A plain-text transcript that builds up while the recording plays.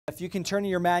if you can turn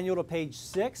your manual to page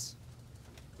 6.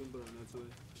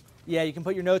 Yeah, you can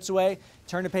put your notes away.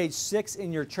 Turn to page 6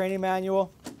 in your training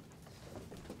manual.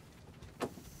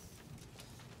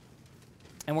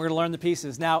 And we're going to learn the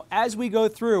pieces. Now, as we go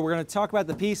through, we're going to talk about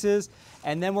the pieces,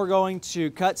 and then we're going to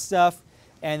cut stuff,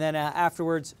 and then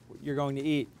afterwards, you're going to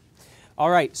eat. All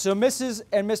right, so Mrs.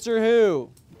 and Mr. Who?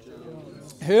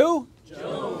 Jones. Who?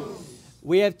 Jones.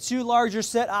 We have 2 larger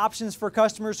set options for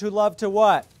customers who love to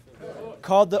what? Cook.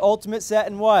 Called the ultimate set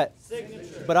and what?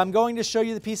 Signature. But I'm going to show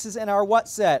you the pieces in our what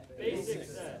set? Basic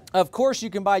set. Of course, you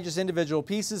can buy just individual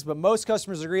pieces, but most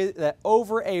customers agree that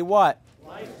over a what?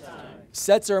 Lifetime.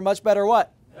 Sets are a much better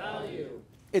what? Value.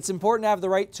 It's important to have the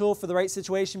right tool for the right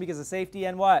situation because of safety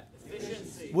and what?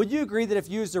 Efficiency. Would you agree that if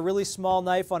you used a really small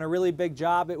knife on a really big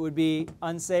job, it would be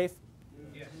unsafe?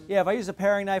 Yes. Yeah, if I use a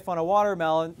paring knife on a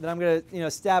watermelon, then I'm going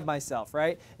to, stab myself,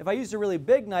 right? If I used a really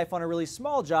big knife on a really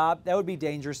small job, that would be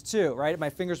dangerous too, right? If my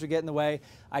fingers would get in the way,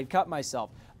 I'd cut myself.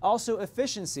 Also,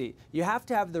 efficiency. You have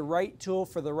to have the right tool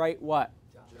for the right what?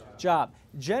 Job.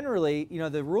 Generally,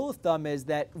 the rule of thumb is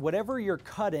that whatever you're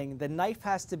cutting, the knife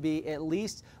has to be at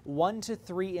least 1 to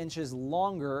 3 inches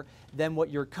longer than what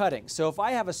you're cutting. So if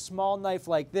I have a small knife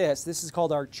like this is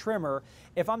called our trimmer.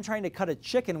 If I'm trying to cut a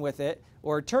chicken with it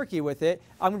or a turkey with it,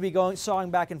 I'm going to be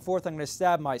sawing back and forth. I'm going to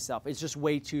stab myself. It's just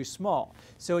way too small.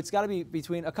 So it's got to be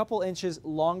between a couple inches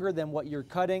longer than what you're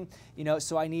cutting.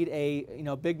 So I need a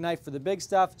big knife for the big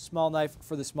stuff, small knife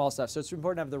for the small stuff. So it's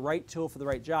important to have the right tool for the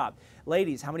right job.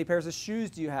 Ladies, how many pairs of shoes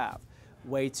do you have?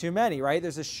 Way too many, right?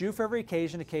 There's a shoe for every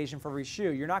occasion for every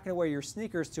shoe. You're not going to wear your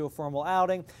sneakers to a formal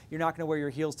outing. You're not going to wear your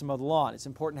heels to mow the lawn. It's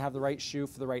important to have the right shoe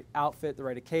for the right outfit, the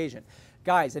right occasion.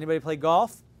 Guys, anybody play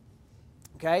golf?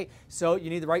 Okay, so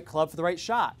you need the right club for the right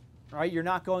shot, right? You're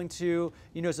not going to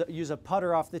use a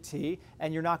putter off the tee,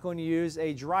 and you're not going to use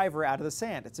a driver out of the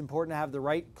sand. It's important to have the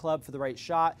right club for the right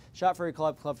shot, shot for a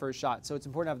club, club for a shot. So it's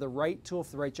important to have the right tool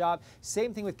for the right job.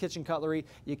 Same thing with kitchen cutlery.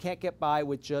 You can't get by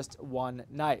with just one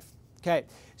knife. Okay,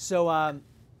 so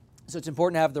it's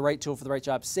important to have the right tool for the right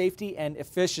job. Safety and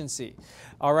efficiency.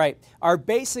 All right, our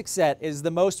basic set is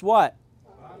the most what?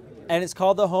 And it's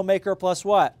called the Homemaker plus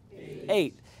what?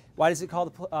 8. Why is it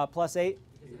called plus 8?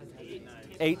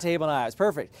 8 table knives.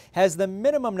 Perfect. Has the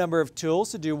minimum number of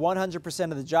tools to do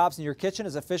 100% of the jobs in your kitchen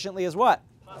as efficiently as what?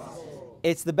 Possible.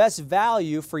 It's the best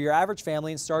value for your average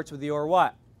family and starts with your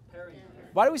what?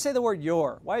 Why do we say the word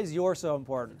your? Why is your so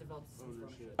important?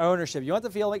 Ownership. You want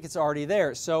to feel like it's already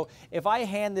there. So if I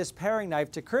hand this paring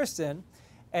knife to Kristen,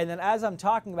 and then as I'm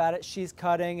talking about it, she's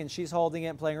cutting and she's holding it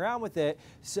and playing around with it,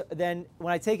 so then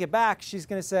when I take it back, she's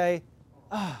going to say,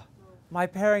 ah, my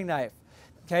paring knife.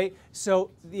 Okay,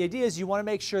 so the idea is you want to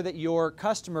make sure that your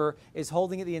customer is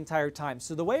holding it the entire time.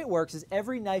 So the way it works is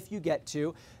every knife you get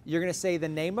to, you're going to say the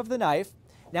name of the knife.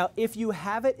 Now, if you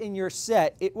have it in your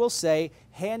set, it will say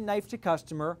hand knife to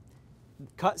customer,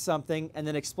 cut something, and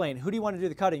then explain. Who do you want to do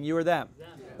the cutting, you or them?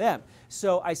 Them.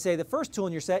 So I say the first tool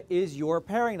in your set is your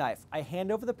paring knife. I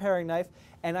hand over the paring knife,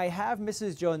 and I have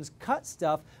Mrs. Jones cut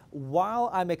stuff while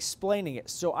I'm explaining it.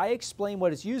 So I explain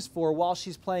what it's used for while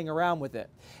she's playing around with it.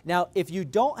 Now, if you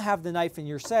don't have the knife in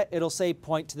your set, it'll say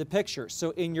point to the picture.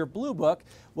 So in your blue book,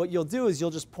 what you'll do is you'll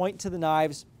just point to the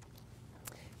knives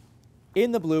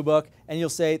in the blue book, and you'll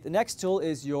say the next tool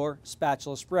is your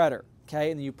spatula spreader.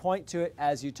 Okay, and you point to it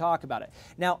as you talk about it.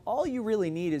 Now, all you really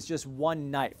need is just one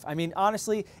knife. I mean,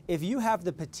 honestly, if you have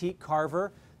the petite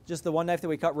carver, just the one knife that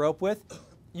we cut rope with,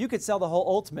 you could sell the whole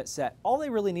ultimate set. All they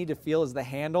really need to feel is the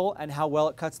handle and how well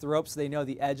it cuts the rope so they know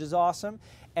the edge is awesome.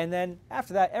 And then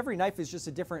after that, every knife is just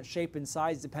a different shape and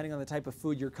size depending on the type of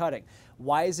food you're cutting.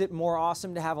 Why is it more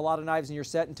awesome to have a lot of knives in your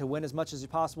set and to win as much as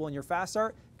possible in your fast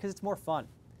art? Because it's more fun.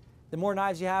 The more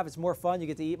knives you have, it's more fun, you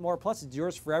get to eat more, plus it's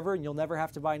yours forever and you'll never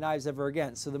have to buy knives ever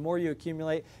again. So the more you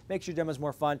accumulate, makes your demos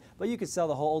more fun, but you could sell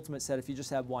the whole ultimate set if you just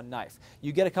have one knife.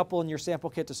 You get a couple in your sample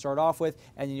kit to start off with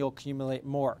and you'll accumulate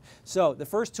more. So the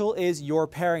first tool is your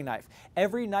paring knife.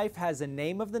 Every knife has a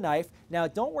name of the knife. Now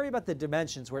don't worry about the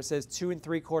dimensions where it says 2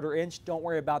 3/4 inch, don't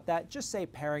worry about that, just say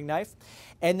paring knife.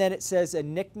 And then it says a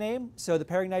nickname, so the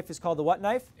paring knife is called the what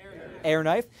knife? Air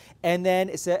knife. And then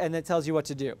it tells you what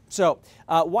to do. So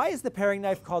why is the paring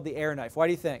knife called the air knife? Why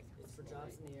do you think? It's for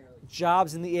jobs in the air.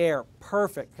 Jobs in the air.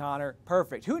 Perfect, Connor.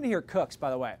 Perfect. Who in here cooks, by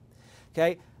the way?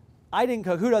 Okay. I didn't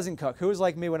cook. Who doesn't cook? Who was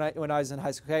like me when I was in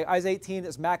high school? Okay, I was 18.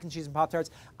 It's mac and cheese and Pop-Tarts.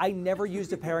 I never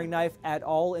used a paring knife at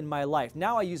all in my life.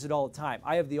 Now I use it all the time.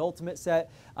 I have the ultimate set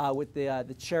with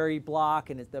the cherry block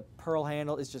and the pearl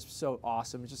handle. It's just so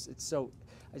awesome.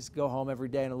 I just go home every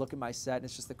day and I look at my set and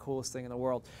it's just the coolest thing in the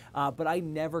world. But I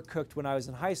never cooked when I was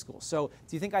in high school. So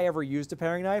do you think I ever used a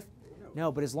paring knife?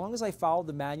 No, but as long as I followed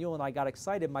the manual and I got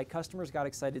excited, my customers got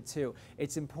excited too.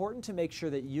 It's important to make sure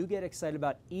that you get excited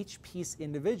about each piece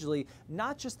individually,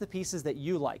 not just the pieces that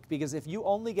you like, because if you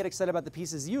only get excited about the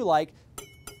pieces you like,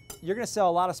 you're going to sell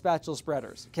a lot of spatula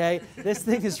spreaders, okay? This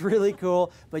thing is really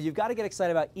cool, but you've got to get excited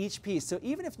about each piece. So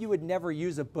even if you would never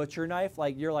use a butcher knife,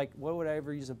 like you're like, what would I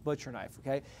ever use a butcher knife,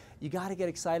 okay? You got to get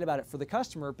excited about it for the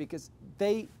customer because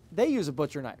they use a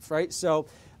butcher knife, right? So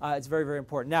it's very, very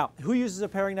important. Now, who uses a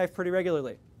paring knife pretty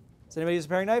regularly? Does anybody use a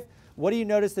paring knife? What do you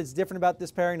notice that's different about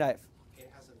this paring knife?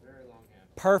 It has a very long handle.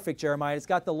 Perfect, Jeremiah. It's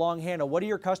got the long handle. What are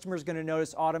your customers going to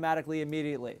notice automatically,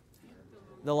 immediately?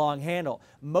 The long handle.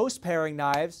 Most paring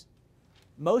knives,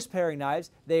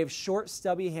 they have short,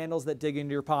 stubby handles that dig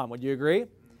into your palm. Would you agree?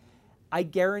 I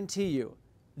guarantee you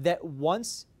that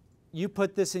once you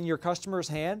put this in your customer's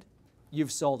hand,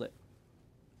 you've sold it.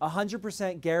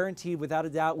 100% guaranteed, without a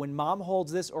doubt. When mom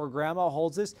holds this or grandma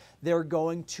holds this, they're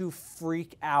going to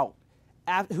freak out.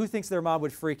 Who thinks their mom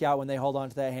would freak out when they hold on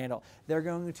to that handle? They're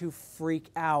going to freak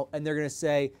out, and they're going to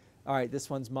say, all right, this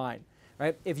one's mine.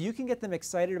 Right? If you can get them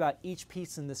excited about each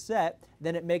piece in the set,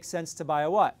 then it makes sense to buy a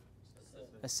what?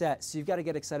 A set. So you've got to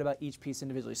get excited about each piece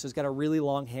individually. So it's got a really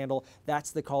long handle.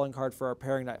 That's the calling card for our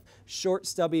paring knife. Short,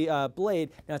 stubby blade.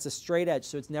 Now it's a straight edge,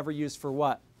 so it's never used for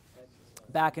what?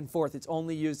 Back and forth. It's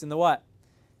only used in the what?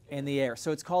 In the air.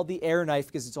 So it's called the air knife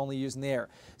because it's only used in the air.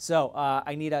 So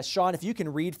I need Sean, if you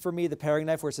can read for me the paring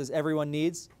knife where it says everyone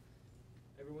needs.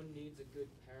 Everyone needs a good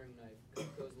paring knife.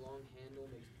 It goes long handle,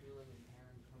 makes peeling and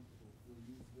paring comfortable.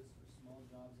 You'll use this for small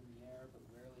jobs in the air, but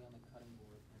rarely on the cutting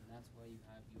board, and that's why you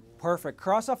have your... Perfect.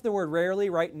 Cross off the word rarely,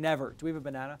 write never. Do we have a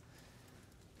banana?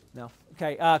 No.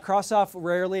 Okay, cross off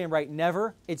rarely and write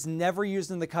never. It's never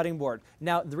used in the cutting board.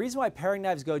 Now, the reason why paring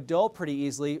knives go dull pretty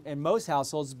easily in most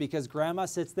households is because grandma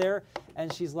sits there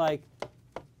and she's like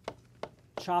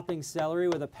chopping celery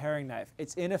with a paring knife.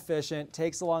 It's inefficient,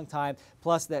 takes a long time,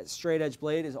 plus that straight edge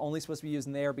blade is only supposed to be used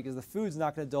in the air because the food's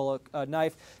not going to dull a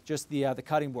knife, just the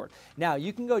cutting board. Now,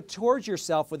 you can go towards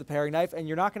yourself with a paring knife and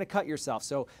you're not going to cut yourself.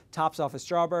 So tops off of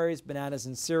strawberries, bananas,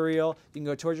 and cereal. You can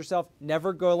go towards yourself.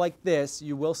 Never go like this.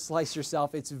 You will slice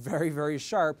yourself. It's very, very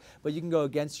sharp, but you can go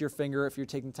against your finger if you're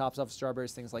taking tops off of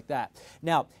strawberries, things like that.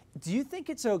 Now, do you think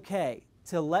it's okay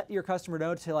to let your customer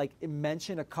know to like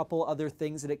mention a couple other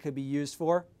things that it could be used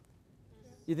for?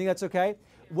 You think that's okay?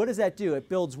 What does that do? It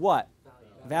builds what?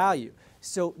 Value.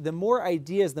 So the more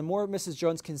ideas, the more Mrs.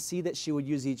 Jones can see that she would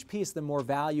use each piece, the more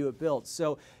value it builds.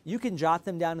 So you can jot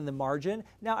them down in the margin.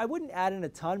 Now, I wouldn't add in a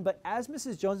ton, but as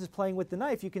Mrs. Jones is playing with the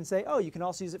knife, you can say, oh, you can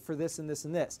also use it for this and this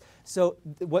and this. So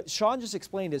what Sean just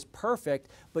explained is perfect,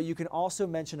 but you can also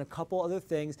mention a couple other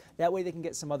things. That way they can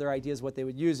get some other ideas what they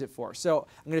would use it for. So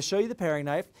I'm going to show you the paring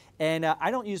knife. And I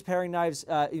don't use paring knives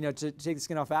to take the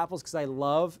skin off apples because I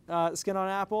love skin on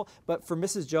apple. But for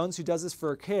Mrs. Jones, who does this for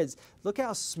her kids, look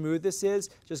how smooth this is.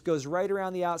 Just goes right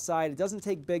around the outside. It doesn't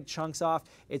take big chunks off.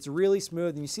 It's really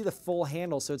smooth, and you see the full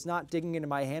handle, so it's not digging into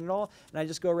my hand at all. And I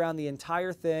just go around the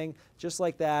entire thing just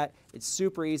like that. It's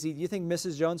super easy. Do you think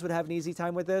Mrs. Jones would have an easy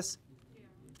time with this? Yeah.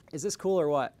 Is this cool or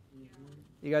what? Yeah.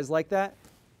 You guys like that?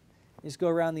 You just go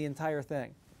around the entire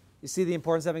thing. You see the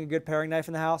importance of having a good paring knife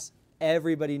in the house?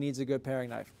 Everybody needs a good paring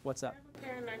knife. What's up? I have a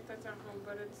paring knife that's at home,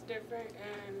 but it's different,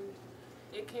 and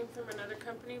it came from another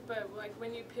company, but like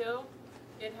when you peel,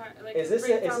 is this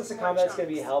a comment that's going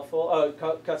to be helpful? Oh,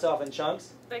 it cuts off in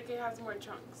chunks? Like it has more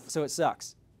chunks. So it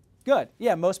sucks. Good.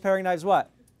 Yeah, most paring knives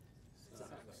what? Sucks.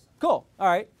 Cool. All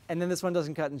right. And then this one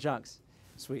doesn't cut in chunks.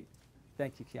 Sweet.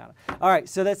 Thank you, Kiana. All right,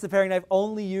 so that's the paring knife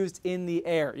only used in the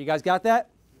air. You guys got that?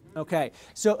 Okay.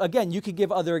 So again, you could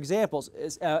give other examples,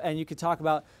 and you could talk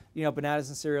about bananas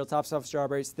and cereal, tops off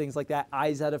strawberries, things like that,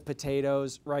 eyes out of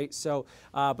potatoes, right? So,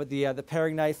 but the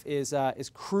paring knife is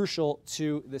crucial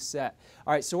to the set.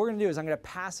 All right, so what we're gonna do is I'm gonna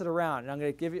pass it around, and I'm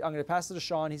gonna pass it to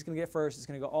Sean. He's gonna get first. It's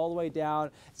gonna go all the way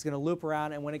down. It's gonna loop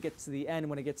around, and when it gets to the end,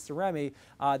 when it gets to Remy,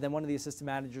 then one of the assistant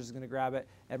managers is gonna grab it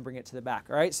and bring it to the back.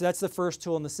 All right, so that's the first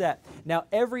tool in the set. Now,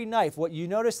 every knife, what you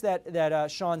notice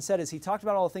that Sean said is he talked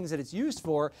about all the things that it's used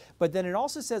for, but then it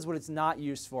also says what it's not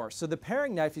used for. So the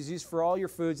paring knife is used for all your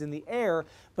foods in the air,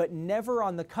 but never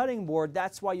on the cutting board.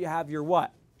 That's why you have your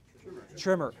what?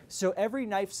 Trimmer. So every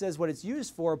knife says what it's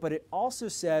used for, but it also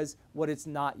says what it's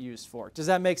not used for. Does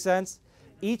that make sense?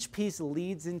 Each piece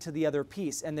leads into the other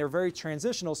piece, and they're very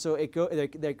transitional, so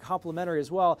they're complementary as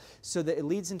well, so that it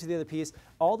leads into the other piece.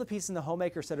 All the pieces in the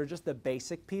Homemaker set are just the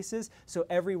basic pieces, so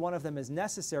every one of them is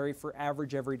necessary for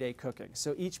average everyday cooking.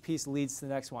 So each piece leads to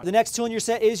the next one. The next tool in your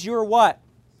set is your what?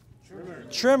 Trimmer.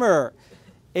 Trimmer.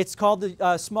 It's called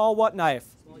the small what knife?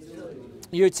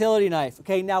 Utility knife.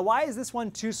 Okay, now why is this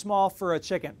one too small for a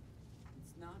chicken?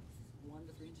 It's not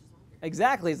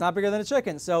Exactly, it's not bigger than a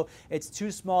chicken. So it's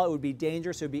too small, it would be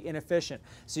dangerous, it would be inefficient.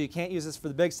 So you can't use this for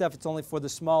the big stuff, it's only for the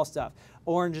small stuff.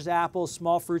 Oranges, apples,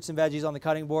 small fruits and veggies on the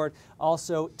cutting board,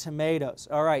 also tomatoes.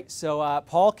 All right, so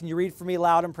Paul, can you read for me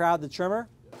loud and proud the trimmer?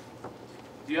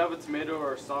 Do you have a tomato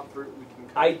or a soft fruit we can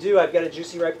cut? I do, I've got a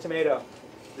juicy ripe tomato.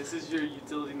 This is your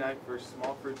utility knife for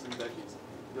small fruits and veggies.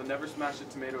 You'll never smash a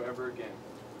tomato ever again.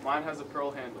 Mine has a pearl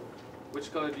handle.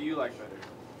 Which color do you like better?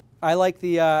 I like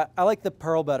the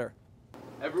pearl better.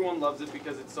 Everyone loves it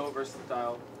because it's so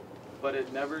versatile, but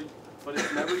it's never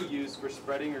used for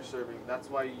spreading or serving. That's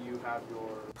why you have your...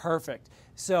 Perfect.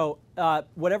 So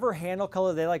whatever handle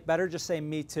color they like better, just say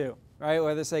me too, right?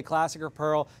 Whether they say classic or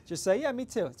pearl, just say, yeah, me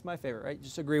too. It's my favorite, right?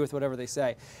 Just agree with whatever they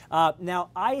say. Now,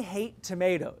 I hate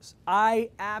tomatoes. I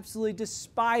absolutely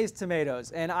despise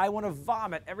tomatoes, and I want to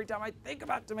vomit every time I think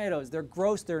about tomatoes. They're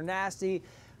gross, they're nasty.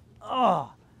 Ugh.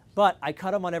 But I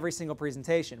cut them on every single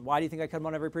presentation. Why do you think I cut them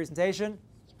on every presentation?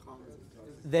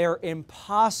 They're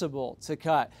impossible to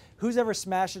cut. Who's ever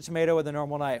smashed a tomato with a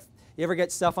normal knife? You ever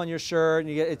get stuff on your shirt and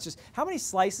you get, it's just, how many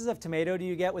slices of tomato do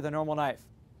you get with a normal knife?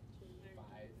 5.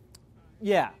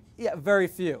 Yeah, very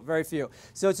few, very few.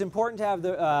 So it's important to have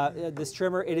this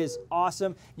trimmer. It is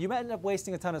awesome. You might end up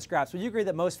wasting a ton of scraps. Would you agree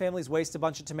that most families waste a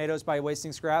bunch of tomatoes by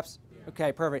wasting scraps? Yeah.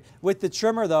 Okay, perfect. With the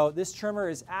trimmer though, this trimmer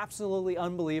is absolutely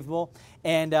unbelievable.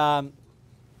 And all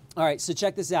right, so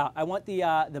check this out. I want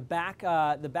the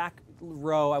back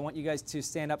row, I want you guys to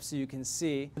stand up so you can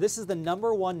see. This is the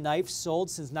 #1 knife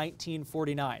sold since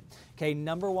 1949. Okay,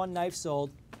 #1 knife sold.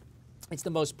 It's the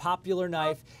most popular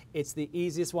knife. It's the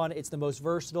easiest one. It's the most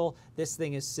versatile. This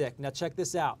thing is sick. Now check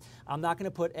this out. I'm not going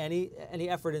to put any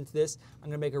effort into this. I'm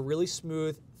going to make a really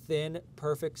smooth, thin,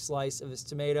 perfect slice of this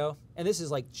tomato. And this is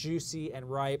like juicy and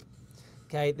ripe.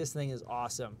 Okay, this thing is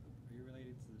awesome. Are you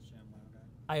related to the ShamWow guy?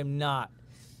 I am not,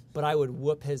 but I would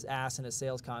whoop his ass in a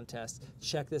sales contest.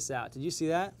 Check this out. Did you see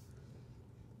that?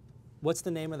 What's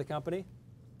the name of the company?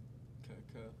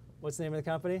 Cutco. What's the name of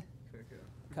the company?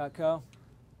 Cutco. Cutco.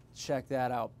 Check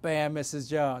that out. Bam, Mrs.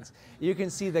 Jones. You can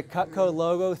see the Cutco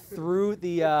logo through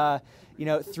the,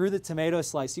 through the tomato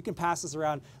slice. You can pass this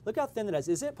around. Look how thin it is.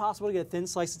 Is it possible to get a thin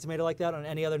slice of tomato like that on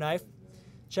any other knife?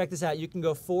 Check this out. You can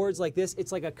go forwards like this.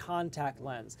 It's like a contact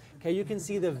lens. Okay, you can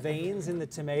see the veins in the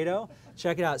tomato.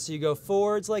 Check it out. So you go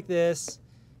forwards like this.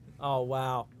 Oh,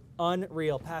 wow.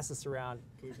 Unreal. Pass this around.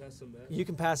 Can we pass some back? You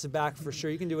can pass it back for sure.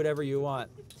 You can do whatever you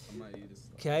want. I might eat this.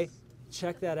 Okay,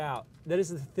 check that out. That is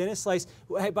the thinnest slice.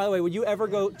 Hey, by the way, would you ever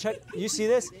go, you see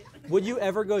this? Would you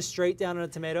ever go straight down on a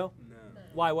tomato? No.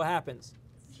 Why, what happens?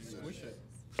 Squish it.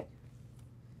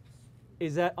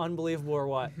 Is that unbelievable or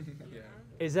what? Yeah.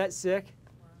 Is that sick?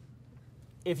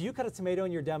 If you cut a tomato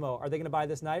in your demo, are they gonna buy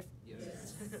this knife?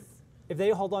 Yes. If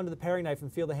they hold on to the paring knife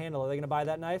and feel the handle, are they gonna buy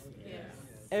that knife? Yes.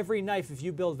 Every knife, if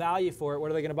you build value for it, what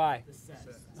are they gonna buy?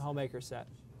 The Homemaker set.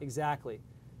 Exactly.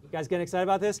 You guys getting excited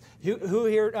about this? Who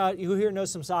here knows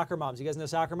some soccer moms? You guys know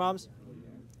soccer moms?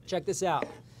 Check this out.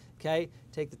 Okay,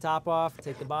 take the top off,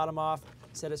 take the bottom off,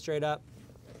 set it straight up.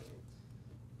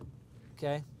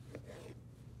 Okay.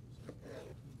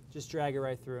 Just drag it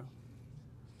right through.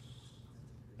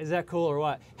 Is that cool or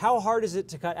what? How hard is it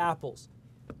to cut apples?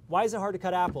 Why is it hard to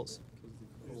cut apples?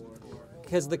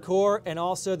 Because the core and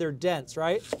also they're dense,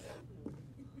 right?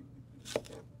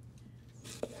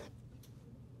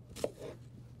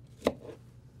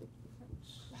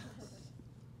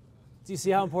 Do you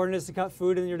see how important it is to cut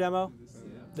food in your demo?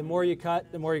 The more you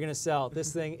cut, the more you're going to sell.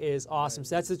 This thing is awesome.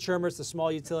 So that's the trimmer. It's the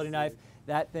small utility knife.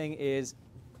 That thing is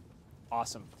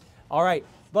awesome. All right,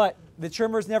 but the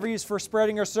trimmer is never used for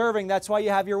spreading or serving. That's why you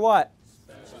have your what?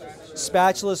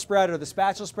 Spatula spreader. The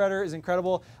spatula spreader is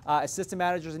incredible. Assistant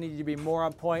managers, I need you to be more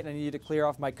on point, and I need you to clear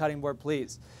off my cutting board,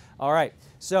 please. All right,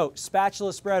 so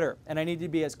spatula spreader, and I need you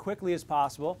to be as quickly as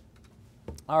possible.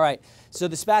 All right, so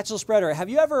the spatula spreader. Have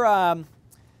you ever,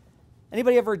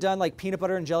 anybody ever done like peanut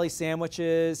butter and jelly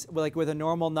sandwiches with a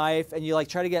normal knife, and you like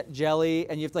try to get jelly,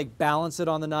 and you have to like balance it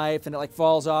on the knife, and it like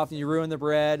falls off, and you ruin the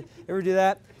bread? Ever do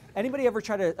that? Anybody ever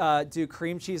try to do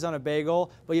cream cheese on a bagel,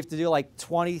 but you have to do like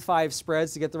 25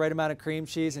 spreads to get the right amount of cream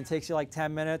cheese, and it takes you like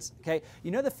 10 minutes? Okay,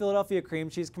 you know the Philadelphia cream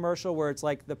cheese commercial where it's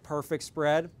like the perfect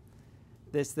spread?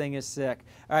 This thing is sick.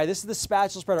 All right, this is the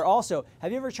spatula spreader. Also,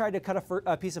 have you ever tried to cut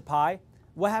a piece of pie?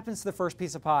 What happens to the first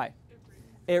piece of pie?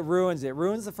 It ruins it. It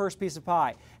ruins the first piece of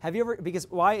pie. Have you ever, because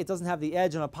why? It doesn't have the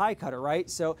edge on a pie cutter, right?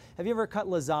 So have you ever cut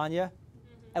lasagna?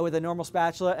 with a normal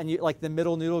spatula and you like the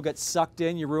middle noodle gets sucked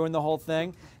in, you ruin the whole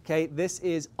thing. Okay, this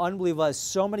is unbelievable. It has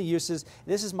so many uses.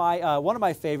 This is my one of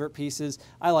my favorite pieces.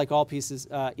 I like all pieces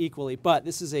equally, but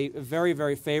this is a very,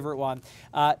 very favorite one.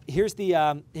 Here's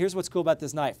what's cool about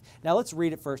this knife. Now let's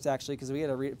read it first, actually, because we got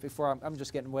to read it before. I'm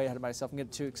just getting way ahead of myself. I'm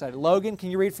getting too excited. Logan, can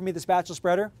you read for me the spatula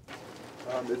spreader?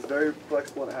 It's very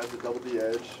flexible and it has a double D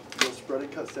edge. You'll spread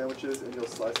and cut sandwiches and you'll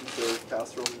slice and serve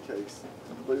casseroles and cakes.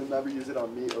 But you'll never use it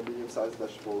on meat or medium-sized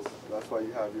vegetables. That's why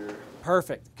you have your...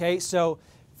 Perfect. Okay, so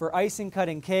for icing,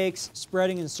 cutting cakes,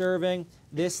 spreading and serving,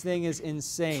 this thing is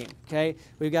insane. Okay,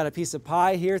 we've got a piece of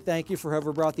pie here. Thank you for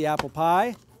whoever brought the apple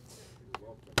pie.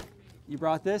 You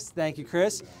brought this. Thank you,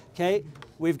 Chris. Okay,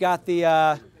 we've got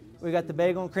the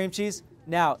bagel and cream cheese.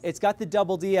 Now it's got the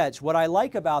double D edge. What I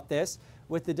like about this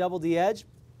with the double D edge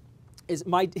is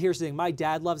here's the thing, my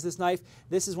dad loves this knife.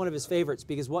 This is one of his favorites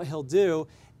because what he'll do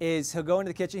is he'll go into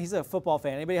the kitchen. He's a football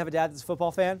fan. Anybody have a dad that's a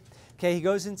football fan? Okay, he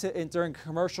goes during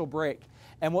commercial break.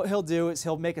 And what he'll do is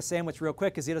he'll make a sandwich real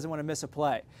quick because he doesn't want to miss a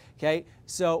play. Okay,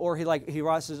 so or he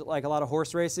watches like a lot of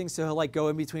horse racing, so he'll like go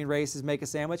in between races, make a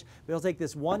sandwich. But he'll take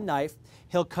this one knife,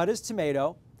 he'll cut his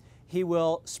tomato, he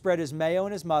will spread his mayo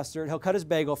and his mustard. He'll cut his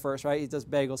bagel first, right? He does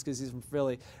bagels because he's from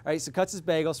Philly. Right, so cuts his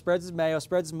bagel, spreads his mayo,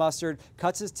 spreads his mustard,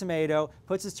 cuts his tomato,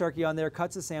 puts his turkey on there,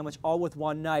 cuts his sandwich, all with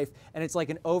one knife. And it's like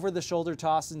an over-the-shoulder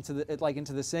toss into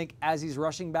the sink as he's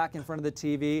rushing back in front of the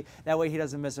TV. That way he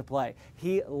doesn't miss a play.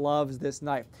 He loves this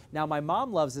knife. Now my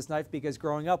mom loves this knife because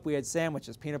growing up we had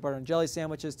sandwiches, peanut butter and jelly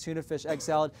sandwiches, tuna fish, egg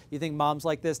salad. You think moms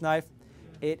like this knife?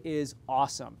 It is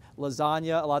awesome.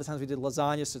 Lasagna, a lot of times we did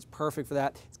lasagna, so it's perfect for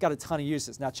that. It's got a ton of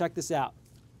uses. Now check this out.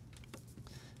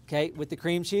 Okay, with the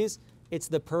cream cheese, it's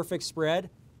the perfect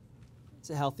spread. It's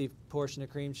a healthy portion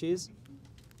of cream cheese.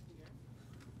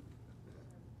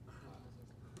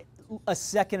 A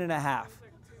second and a half.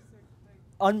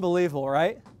 Unbelievable,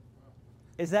 right?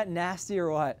 Is that nasty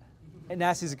or what? And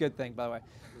nasty is a good thing, by the way.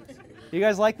 You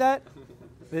guys like that?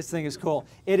 This thing is cool.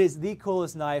 It is the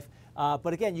coolest knife.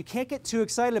 But again, you can't get too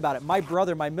excited about it. My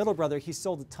brother, my middle brother, he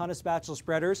sold a ton of spatula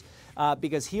spreaders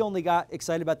because he only got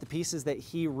excited about the pieces that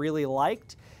he really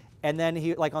liked. And then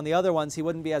he, like on the other ones, he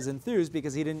wouldn't be as enthused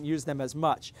because he didn't use them as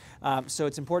much. So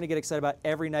it's important to get excited about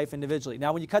every knife individually.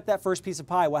 Now, when you cut that first piece of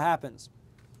pie, what happens?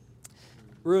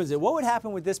 Ruins it. What would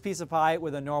happen with this piece of pie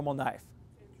with a normal knife?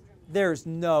 There's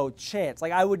no chance.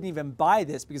 Like I wouldn't even buy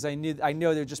this because I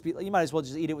know there'd just be, you might as well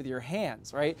just eat it with your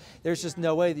hands, right? There's just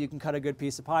no way that you can cut a good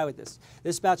piece of pie with this.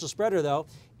 This spatula spreader though,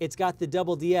 it's got the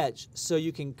double D edge. So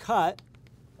you can cut,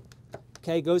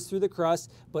 okay, goes through the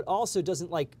crust, but also doesn't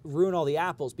like ruin all the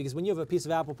apples because when you have a piece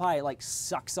of apple pie, it like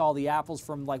sucks all the apples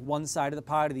from like one side of the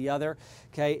pie to the other,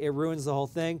 okay? It ruins the whole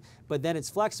thing, but then it's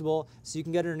flexible so you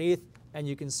can get underneath and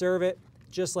you can serve it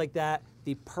just like that.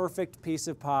 The perfect piece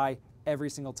of pie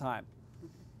every single time.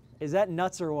 Is that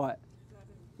nuts or what?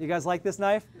 You guys like this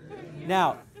knife?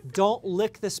 Now, don't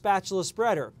lick the spatula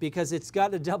spreader because it's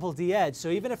got a double D edge. So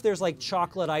even if there's like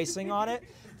chocolate icing on it,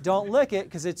 don't lick it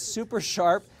because it's super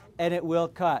sharp and it will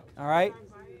cut, all right?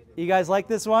 You guys like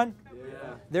this one?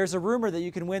 Yeah. There's a rumor that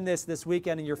you can win this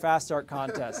weekend in your Fast Start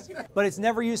contest. But it's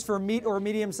never used for meat or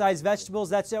medium-sized vegetables.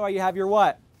 That's why you have your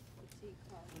what?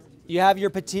 You have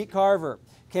your petite carver.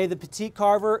 Okay, the petite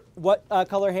carver, what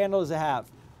color handle does it have?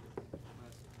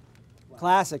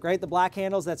 Classic, right? The black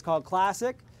handles, that's called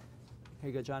classic.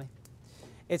 Here you go, Johnny.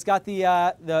 It's got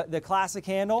the classic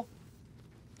handle.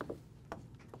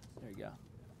 There you go.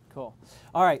 Cool.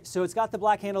 All right, so it's got the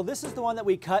black handle. This is the one that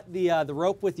we cut the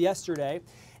rope with yesterday.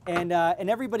 And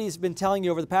everybody's been telling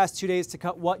you over the past 2 days to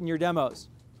cut what in your demos?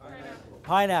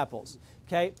 Pineapples.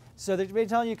 Okay, so they've been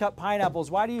telling you to cut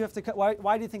pineapples. Why do you have to cut?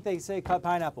 Why do you think they say cut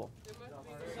pineapple?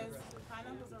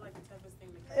 Pineapples are like the toughest thing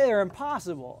to cut. They're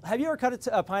impossible. Have you ever cut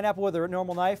a pineapple with a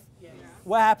normal knife? Yes.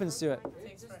 What happens to it? It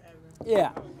takes forever.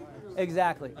 Yeah,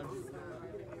 exactly.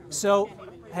 So,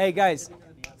 hey guys,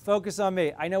 focus on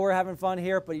me. I know we're having fun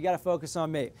here, but you got to focus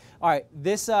on me. All right,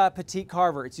 this petite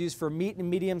carver, it's used for meat and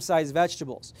medium-sized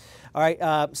vegetables. All right,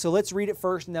 so let's read it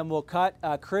first and then we'll cut.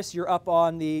 Chris, you're up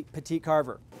on the petite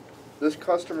carver. This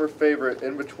customer favorite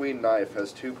in-between knife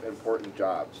has two important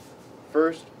jobs.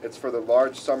 First, it's for the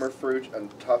large summer fruit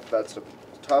and tough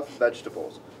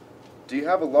vegetables. Do you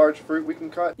have a large fruit we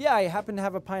can cut? Yeah, I happen to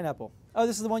have a pineapple. Oh,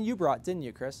 this is the one you brought, didn't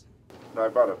you, Chris? No, I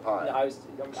brought a pie.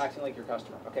 I'm acting like your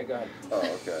customer. Okay, go ahead.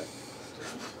 Oh, okay.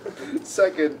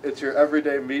 Second, it's your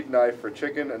everyday meat knife for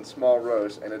chicken and small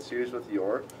roast, and it's used with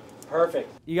your.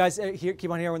 Perfect. You guys keep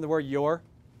on hearing the word your.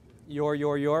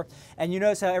 And you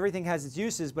notice how everything has its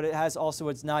uses, but it has also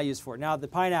what it's not used for. Now, the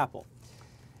pineapple.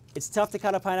 It's tough to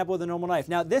cut a pineapple with a normal knife.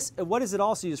 Now, this, what is it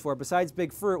also used for? Besides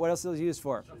big fruit, what else is it used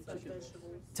for?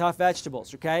 tough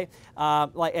vegetables, okay?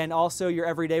 And also your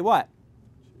everyday what?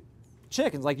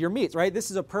 Chickens, like your meats, right?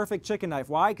 This is a perfect chicken knife.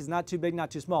 Why? Because not too big,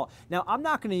 not too small. Now, I'm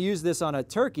not going to use this on a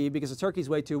turkey because a turkey's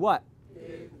way too what?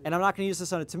 Big. And I'm not going to use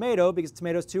this on a tomato because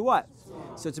tomato's too what?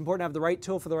 Small. So it's important to have the right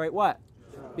tool for the right what?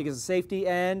 Because of safety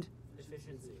and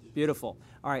efficiency. Beautiful.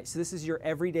 All right, so this is your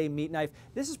everyday meat knife.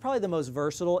 This is probably the most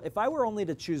versatile. If I were only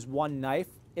to choose one knife,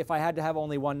 if I had to have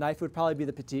only one knife, it would probably be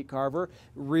the Petite Carver.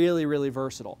 Really, really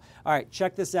versatile. All right,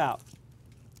 check this out.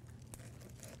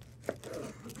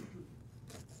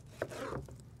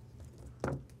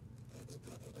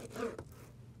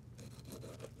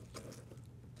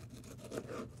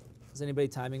 Is anybody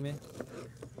timing me?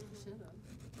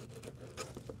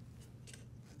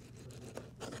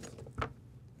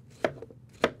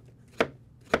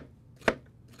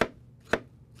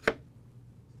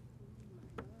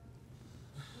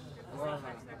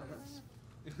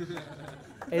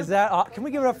 Is that, can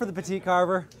we give it up for the Petite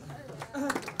Carver?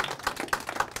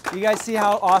 You guys see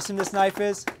how awesome this knife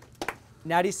is?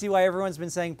 Now do you see why everyone's been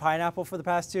saying pineapple for the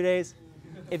past 2 days?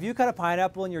 If you cut a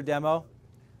pineapple in your demo,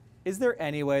 is there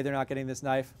any way they're not getting this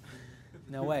knife?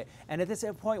 No way. And at this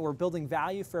point, we're building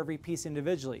value for every piece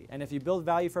individually. And if you build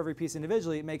value for every piece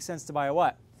individually, it makes sense to buy a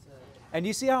what? And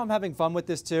you see how I'm having fun with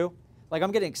this too? Like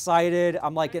I'm getting excited,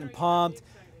 I'm like getting pumped.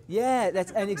 Yeah,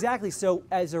 and exactly. So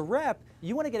as a rep,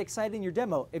 you want to get excited in your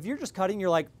demo. If you're just cutting, you're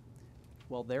like,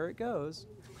 well, there it goes.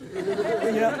 You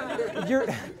know,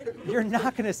 you're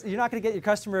not gonna get your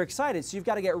customer excited. So you've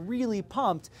got to get really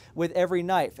pumped with every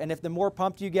knife. And if the more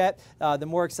pumped you get, the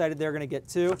more excited they're going to get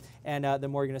too, and the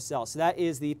more you're going to sell. So that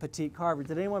is the Petite Carver.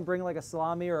 Did anyone bring like a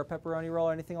salami or a pepperoni roll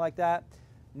or anything like that?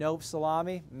 No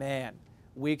salami? Man,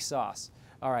 weak sauce.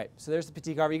 All right, so there's the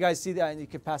Petite Carver. You guys see that? You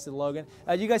can pass it to Logan.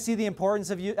 You guys see the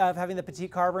importance of having the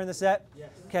Petite Carver in the set? Yes.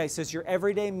 Okay, so it's your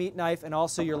everyday meat knife and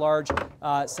also your large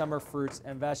summer fruits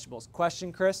and vegetables.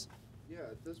 Question, Chris? Yeah,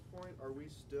 at this point, are we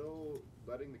still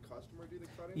letting the customer do the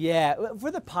cutting? Yeah,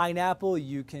 for the pineapple,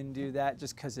 you can do that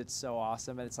just because it's so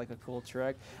awesome and it's like a cool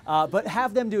trick. But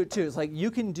have them do it too. It's like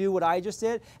you can do what I just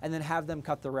did and then have them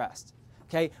cut the rest.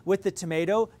 Okay, with the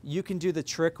tomato, you can do the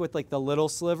trick with like the little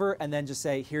sliver and then just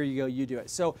say, here you go, you do it.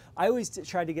 So I always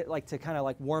try to get like to kind of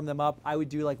like warm them up. I would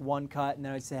do like one cut and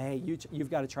then I'd say, hey, you've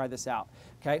got to try this out,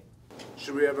 okay?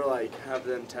 Should we ever like have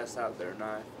them test out their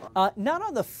knife? Not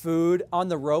on the food. On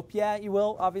the rope, yeah, you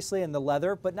will, obviously, and the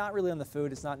leather, but not really on the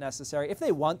food. It's not necessary. If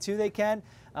they want to, they can.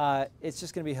 It's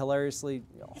just going to be hilariously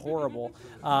horrible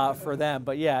for them.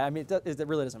 But yeah, I mean, it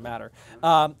really doesn't matter.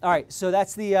 All right, so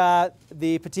that's the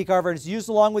Petite Carver, and it's used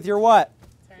along with your what?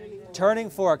 Turning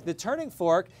fork. The turning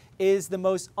fork is the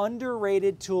most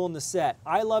underrated tool in the set.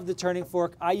 I love the turning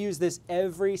fork. I use this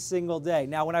every single day.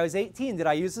 Now, when I was 18, did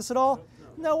I use this at all?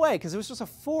 No way, because it was just a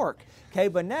fork, okay?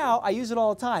 But now I use it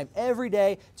all the time, every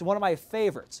day. It's one of my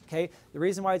favorites, okay? The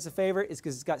reason why it's a favorite is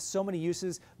because it's got so many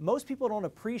uses. Most people don't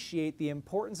appreciate the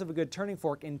importance of a good turning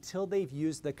fork until they've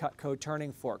used the Cutco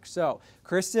turning fork. So,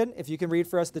 Kristen, if you can read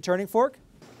for us the turning fork.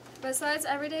 Besides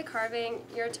everyday carving,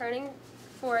 your turning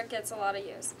fork gets a lot of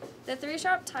use. The 3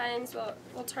 sharp tines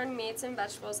will turn meats and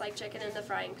vegetables like chicken in the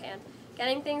frying pan.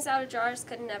 Getting things out of jars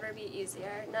could never be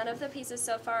easier. None of the pieces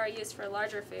so far are used for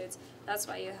larger foods. That's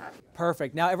why you have.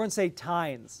 Perfect. Now everyone say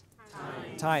tines.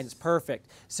 Tines, perfect.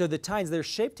 So the tines, they're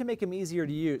shaped to make them easier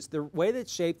to use. The way that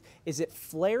it's shaped is it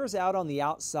flares out on the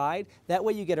outside. That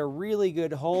way you get a really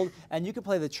good hold, and you can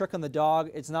play the trick on the dog.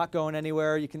 It's not going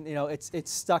anywhere. You can,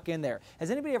 it's stuck in there.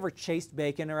 Has anybody ever chased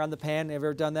bacon around the pan?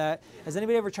 Ever done that? Has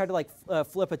anybody ever tried to like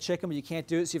flip a chicken, but you can't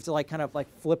do it, so you have to like kind of like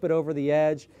flip it over the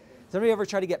edge? Has anybody ever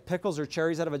tried to get pickles or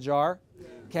cherries out of a jar?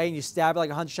 Okay, and you stab it like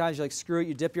 100 times, you like screw it,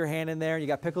 you dip your hand in there, and you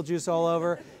got pickle juice all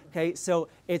over. Okay, so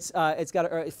it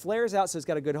flares out, so it's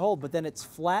got a good hold, but then it's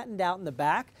flattened out in the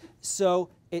back, so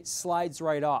it slides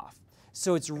right off.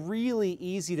 So it's really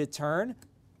easy to turn,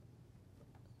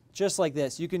 just like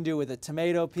this. You can do it with a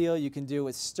tomato peel, you can do it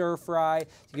with stir fry,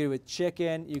 you can do it with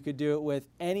chicken, you could do it with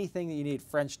anything that you need,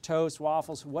 French toast,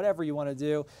 waffles, whatever you want to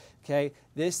do. Okay,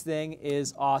 this thing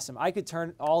is awesome. I could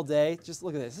turn all day. Just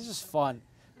look at this. This is just fun.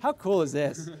 How cool is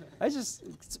this?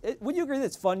 Would you agree that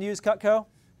it's fun to use Cutco?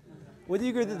 Would you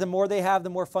agree that the more they have, the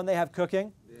more fun they have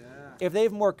cooking? Yeah. If they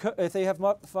have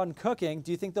more fun cooking, do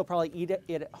you think they'll probably eat it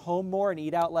at home more and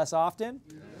eat out less often?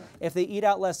 Yeah. If they eat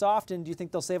out less often, do you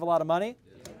think they'll save a lot of money?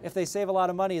 Yeah. If they save a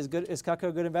lot of money, is Cutco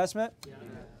a good investment? Yeah.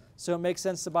 So it makes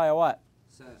sense to buy a what?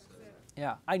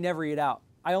 Yeah, I never eat out.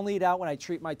 I only eat out when I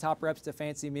treat my top reps to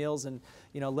fancy meals and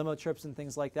limo trips and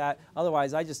things like that.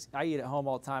 Otherwise, I eat at home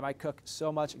all the time. I cook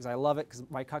so much because I love it because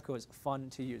my Cutco is fun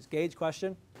to use. Gage,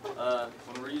 question? When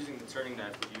we're using the turning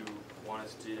knife, would you want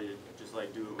us to just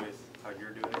like do it with how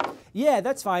you're doing it? Yeah,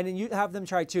 that's fine, and you have them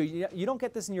try too. You don't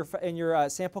get this in your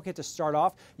sample kit to start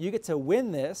off. You get to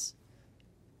win this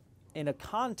in a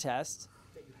contest.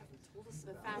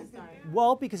 The fast time.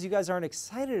 Well, because you guys aren't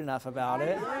excited enough about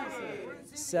it.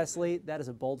 Cecily, that is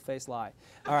a bold-faced lie.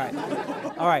 All right.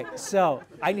 All right, so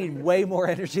I need way more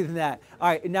energy than that. All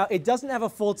right, now it doesn't have a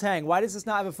full tang. Why does this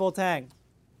not have a full tang?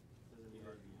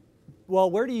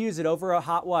 Well, where do you use it? Over a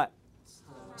hot what?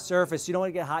 Surface. You don't want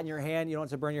to get hot in your hand. You don't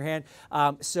want to burn your hand.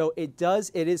 So it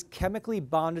is chemically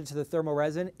bonded to the thermal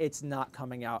resin. It's not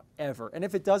coming out ever. And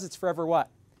if it does, it's forever what?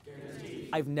 Guaranteed.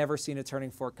 I've never seen a turning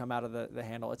fork come out of the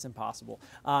handle. It's impossible.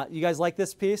 You guys like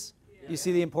this piece? Yeah. You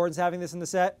see the importance of having this in the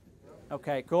set?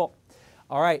 Okay, cool.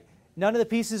 All right. None of the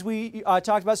pieces we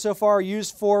talked about so far are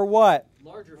used for what?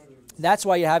 Larger foods. That's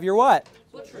why you have your what?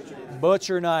 Butcher knife.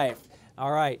 Butcher knife.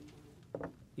 All right.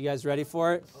 You guys ready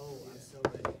for it? Oh, I'm so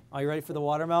ready. Are you ready for the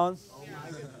watermelon? Oh my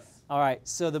goodness. All right,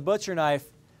 so the butcher knife,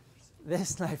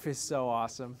 this knife is so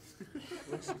awesome.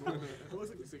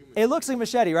 It looks like a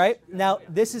machete, right? Now,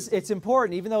 it's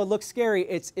important, even though it looks scary,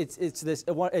 it's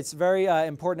very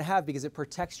important to have because it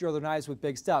protects your other knives with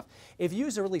big stuff. If you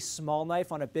use a really small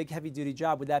knife on a big heavy-duty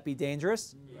job, would that be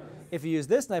dangerous? Yes. If you use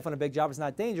this knife on a big job, it's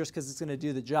not dangerous because it's going to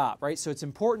do the job, right? So it's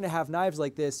important to have knives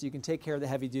like this so you can take care of the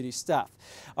heavy-duty stuff.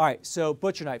 All right, so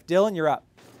butcher knife. Dylan, you're up.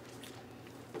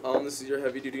 This is your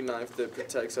heavy-duty knife that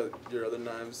protects your other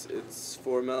knives. It's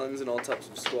for melons and all types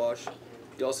of squash.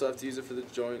 You also have to use it for the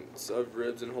joints of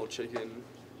ribs and whole chicken.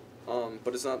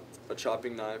 But it's not a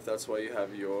chopping knife. That's why you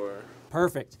have your...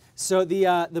 Perfect. So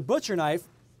the butcher knife,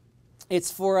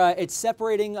 it's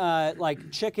separating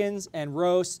like chickens and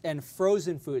roasts and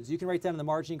frozen foods. You can write down in the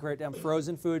margin, you can write down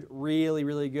frozen food. Really,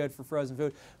 really good for frozen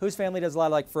food. Whose family does a lot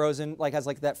of like frozen, like has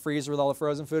like that freezer with all the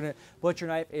frozen food in it? Butcher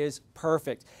knife is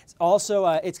perfect. It's also,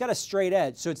 it's got a straight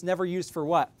edge, so it's never used for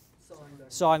what?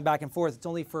 Sawing back and forth. It's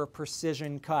only for a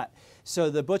precision cut. So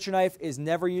the butcher knife is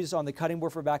never used on the cutting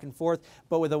board for back and forth.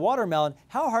 But with a watermelon,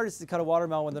 how hard is it to cut a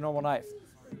watermelon with a normal knife?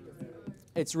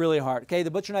 It's really hard. Okay,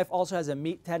 the butcher knife also has a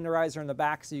meat tenderizer in the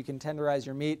back so you can tenderize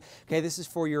your meat. Okay, this is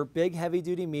for your big heavy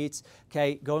duty meats,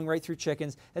 okay, going right through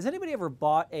chickens. Has anybody ever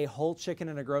bought a whole chicken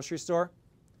in a grocery store?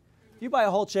 If you buy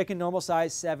a whole chicken, normal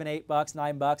size, $7, $8,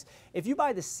 $9. If you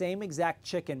buy the same exact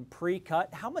chicken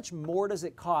pre-cut, how much more does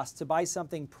it cost to buy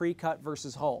something pre-cut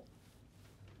versus whole?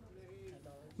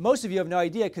 Most of you have no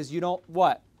idea because you don't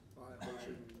what?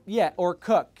 Yeah, or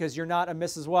cook because you're not a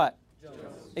Mrs. What?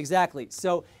 Exactly.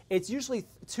 So it's usually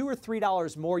 $2 or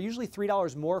 $3 more, usually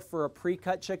 $3 more for a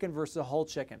pre-cut chicken versus a whole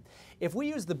chicken. If we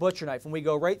use the butcher knife and we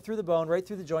go right through the bone, right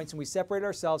through the joints, and we separate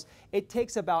ourselves, it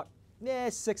takes about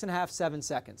 6.5, 7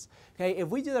 seconds. Okay, if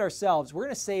we do that ourselves, we're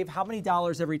going to save how many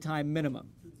dollars every time minimum?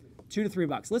 $2 to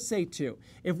 $3. Let's say 2.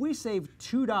 If we save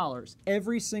 $2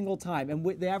 every single time, and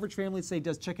the average family, say,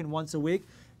 does chicken once a week,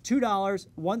 $2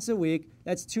 once a week,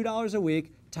 that's $2 a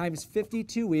week times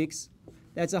 52 weeks.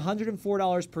 That's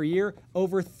 $104 per year.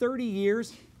 Over 30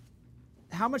 years,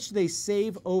 how much do they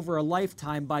save over a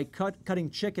lifetime by cutting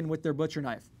chicken with their butcher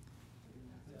knife?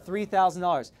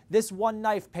 $3,000. This one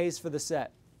knife pays for the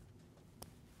set.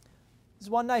 This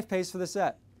one knife pays for the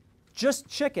set. Just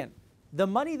chicken. The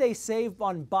money they save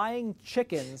on buying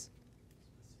chickens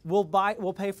will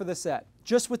pay for the set,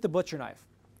 just with the butcher knife.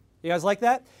 You guys like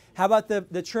that? How about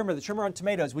the trimmer on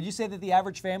tomatoes? Would you say that the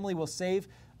average family will save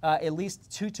at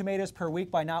least 2 tomatoes per week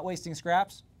by not wasting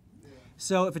scraps? Yeah.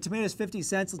 So if a tomato is 50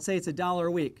 cents, let's say it's $1 a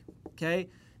week, okay?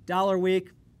 $1 a week,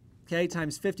 okay,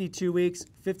 times 52 weeks.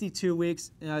 52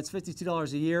 weeks, it's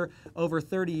 $52 a year. Over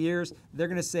 30 years, they're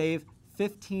going to save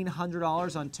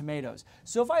 $1,500 on tomatoes.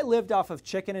 So if I lived off of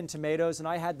chicken and tomatoes and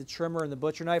I had the trimmer and the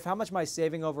butcher knife, how much am I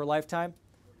saving over a lifetime?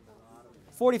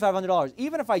 $4,500.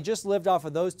 Even if I just lived off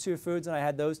of those 2 foods and I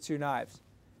had those 2 knives.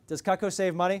 Does Cutco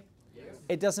save money? Yes.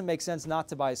 It doesn't make sense not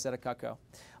to buy a set of Cutco.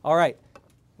 All right,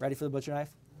 ready for the butcher knife?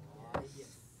 Yes.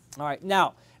 All right,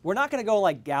 now, we're not going to go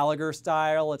like Gallagher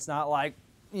style. It's not like,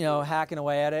 you know, hacking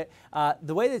away at it.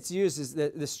 The way that it's used is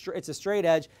it's a straight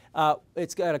edge.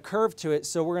 It's got a curve to it,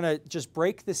 so we're going to just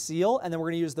break the seal, and then we're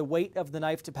going to use the weight of the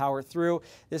knife to power through.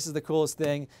 This is the coolest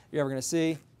thing you're ever going to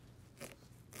see.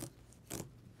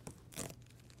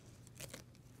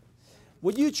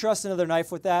 Would you trust another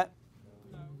knife with that?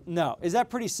 No. Is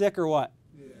that pretty sick or what?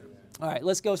 Yeah. All right,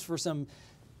 let's go for some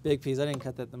big piece. I didn't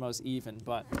cut that the most even,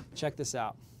 but check this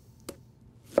out.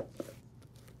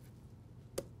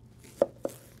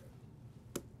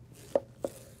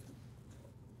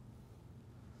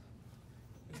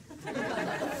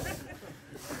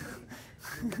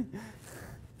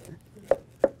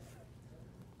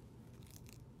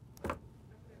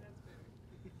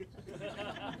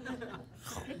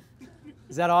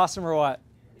 Is that awesome or what?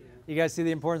 You guys see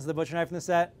the importance of the butcher knife in the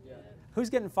set? Yeah. Who's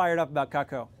getting fired up about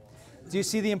Cutco? Do you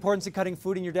see the importance of cutting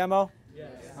food in your demo? Yes.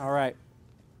 All right.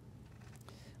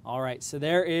 All right, so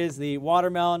there is the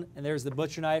watermelon, and there's the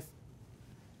butcher knife.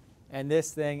 And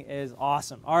this thing is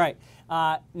awesome. All right,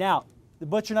 now, the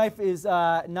butcher knife is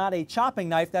not a chopping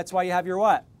knife. That's why you have your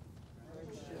what?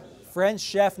 French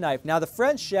chef knife. Now, the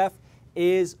French chef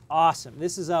is awesome.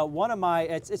 This is one of my,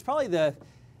 it's probably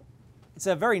it's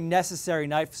a very necessary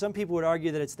knife. Some people would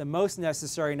argue that it's the most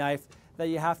necessary knife that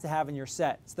you have to have in your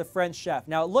set. It's the French chef.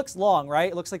 Now, it looks long,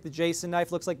 right? It looks like the Jason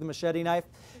knife, looks like the machete knife.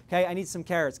 Okay, I need some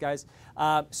carrots, guys.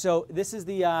 So this is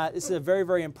a very,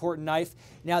 very important knife.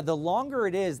 Now, the longer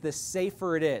it is, the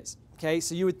safer it is. Okay,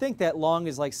 so you would think that long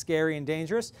is like scary and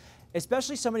dangerous,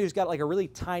 especially somebody who's got like a really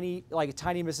tiny, like a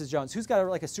tiny Mrs. Jones. Who's got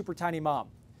like a super tiny mom?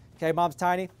 Okay, mom's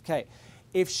tiny? Okay.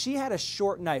 If she had a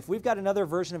short knife, we've got another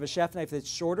version of a chef knife that's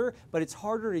shorter, but it's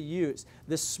harder to use.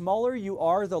 The smaller you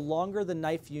are, the longer the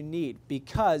knife you need,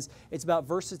 because it's about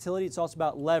versatility, it's also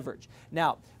about leverage.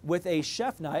 Now, with a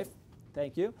chef knife,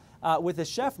 thank you, with a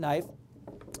chef knife,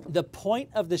 the point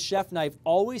of the chef knife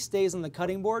always stays on the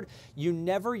cutting board. You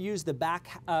never use the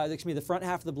the front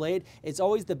half of the blade. It's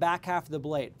always the back half of the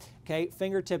blade. Okay,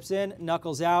 fingertips in,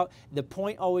 knuckles out. The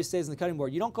point always stays on the cutting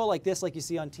board. You don't go like this like you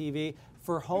see on TV.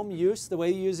 For home use, the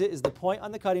way you use it is the point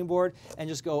on the cutting board and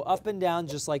just go up and down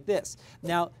just like this.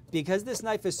 Now, because this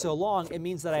knife is so long, it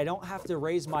means that I don't have to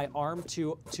raise my arm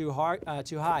too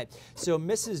high. So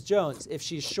Mrs. Jones, if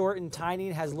she's short and tiny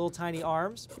and has little tiny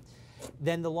arms,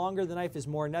 then the longer the knife is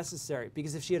more necessary.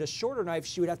 Because if she had a shorter knife,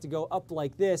 she would have to go up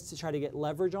like this to try to get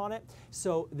leverage on it.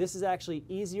 So this is actually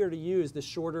easier to use the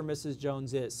shorter Mrs.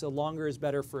 Jones is. So longer is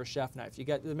better for a chef knife. Does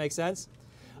that make sense?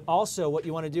 Also, what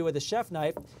you want to do with a chef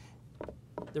knife,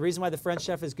 the reason why the French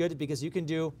chef is good is because you can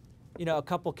do, a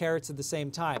couple carrots at the same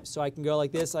time. So I can go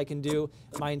like this. I can do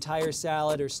my entire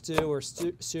salad or stew or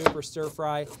soup or stir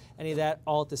fry, any of that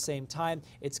all at the same time.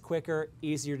 It's quicker,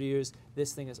 easier to use.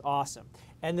 This thing is awesome.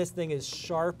 And this thing is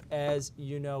sharp as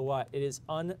you know what. It is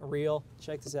unreal.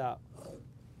 Check this out.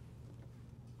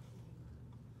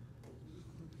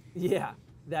 Yeah,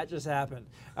 that just happened.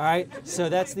 All right, so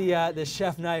that's the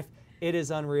chef knife. It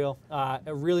is unreal.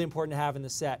 Really important to have in the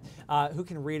set. Who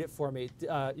can read it for me?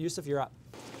 Yusuf, you're up.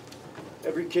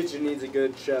 Every kitchen needs a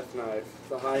good chef knife.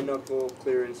 The high knuckle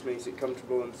clearance makes it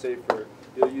comfortable and safer.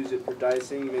 You'll use it for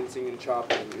dicing, mincing, and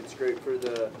chopping. It's great for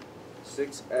the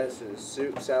 6 S's: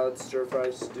 soup, salad, stir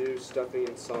fry, stew, stuffing,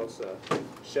 and salsa.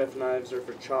 Chef knives are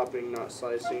for chopping, not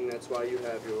slicing. That's why you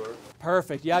have your...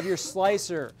 Perfect. You have your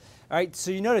slicer. All right,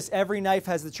 so you notice every knife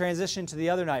has the transition to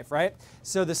the other knife, right?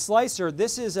 So the slicer,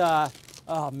 this is, oh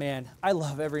man, I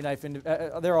love every knife.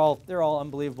 They're all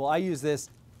unbelievable. I use this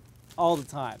all the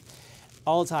time.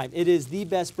 All the time. It is the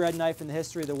best bread knife in the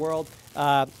history of the world.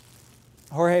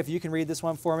 Jorge, if you can read this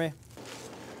one for me.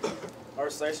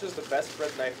 Our slicer is the best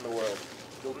bread knife in the world.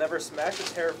 You'll never smash or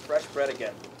tear fresh bread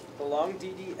again. The long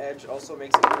DD edge also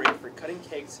makes it great for cutting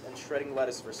cakes and shredding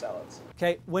lettuce for salads.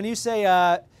 Okay, when you say,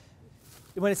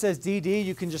 when it says DD,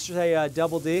 you can just say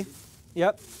double D.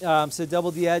 Yep, so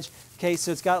double D edge. Okay,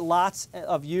 so it's got lots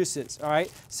of uses, all right?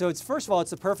 So it's, first of all,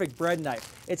 it's a perfect bread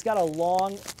knife. It's got a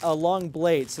long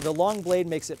blade. So the long blade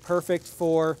makes it perfect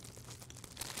for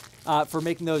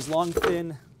making those long,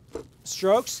 thin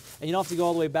strokes, and you don't have to go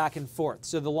all the way back and forth.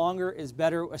 So the longer is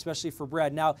better, especially for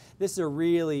bread. Now, this is a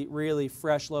really, really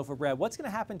fresh loaf of bread. What's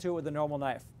going to happen to it with a normal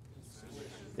knife?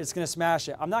 It's going to smash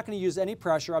it. I'm not going to use any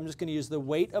pressure. I'm just going to use the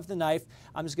weight of the knife.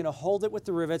 I'm just going to hold it with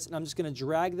the rivets, and I'm just going to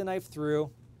drag the knife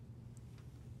through.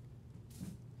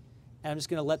 And I'm just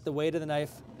going to let the weight of the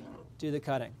knife do the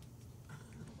cutting.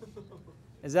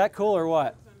 Is that cool or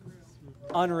what?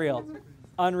 Unreal.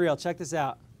 Unreal. Check this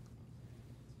out.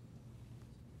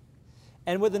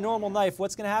 And with a normal knife,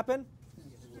 what's going to happen?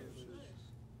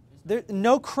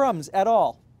 No crumbs at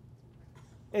all.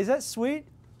 Is that sweet?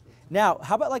 Now,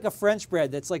 how about like a French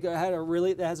bread that's like that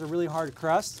has a really hard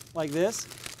crust like this,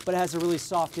 but it has a really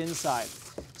soft inside.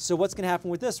 So what's going to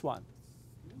happen with this one?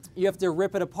 You have to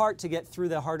rip it apart to get through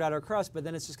the hard outer crust, but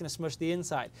then it's just going to smush the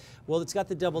inside. Well, it's got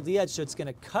the double D edge, so it's going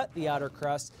to cut the outer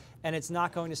crust, and it's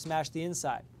not going to smash the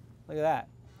inside. Look at that.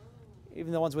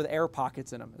 Even the ones with air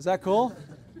pockets in them. Is that cool?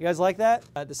 You guys like that?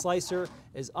 The slicer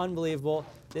is unbelievable.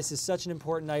 This is such an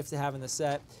important knife to have in the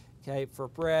set. Okay, for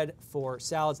bread, for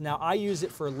salads. Now, I use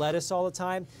it for lettuce all the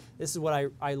time. This is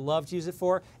what I love to use it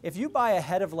for. If you buy a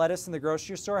head of lettuce in the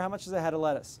grocery store, how much is a head of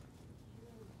lettuce?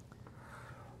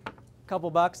 A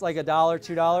couple bucks, like $1,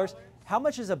 $2. How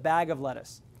much is a bag of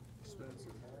lettuce?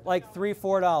 Like $3,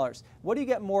 $4. What do you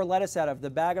get more lettuce out of, the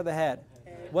bag or the head?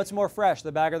 What's more fresh,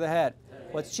 the bag or the head?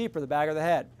 What's cheaper, the bag or the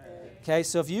head? Okay,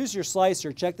 so if you use your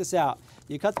slicer, check this out.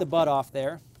 You cut the butt off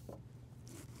there.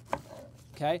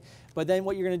 Okay, but then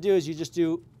what you're going to do is you just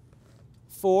do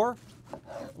 4.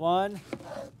 1,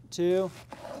 2,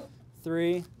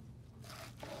 3,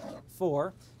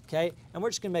 4. Okay, and we're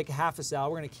just going to make a half a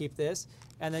salad. We're going to keep this.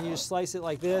 And then you just slice it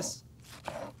like this.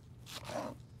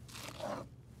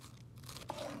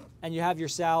 And you have your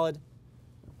salad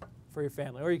for your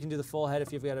family. Or you can do the full head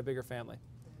if you've got a bigger family.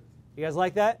 You guys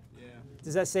like that? Yeah.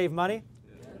 Does that save money?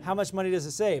 Yeah. How much money does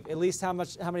it save? At least how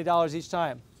many dollars each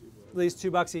time? At least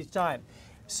 $2 each time.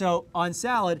 So on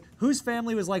salad, whose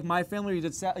family was like my family? You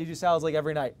do salads like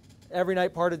every night. Every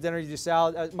night, part of dinner, you do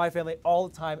salad. My family, all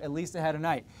the time, at least ahead a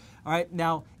night. All right,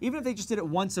 now, even if they just did it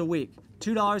once a week,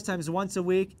 $2 times once a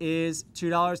week is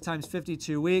 $2 times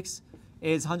 52 weeks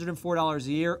is $104 a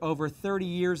year. Over 30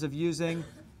 years of using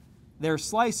their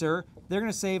slicer, they're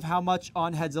going to save how much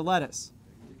on heads of lettuce?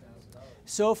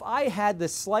 So if I had the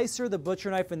slicer, the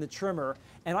butcher knife, and the trimmer,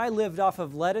 and I lived off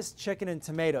of lettuce, chicken, and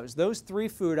tomatoes, those 3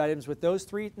 food items with those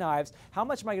 3 knives, how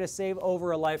much am I going to save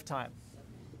over a lifetime?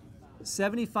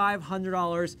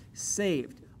 $7,500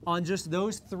 saved on just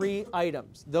those 3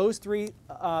 items, those 3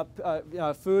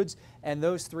 foods, and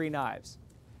those 3 knives.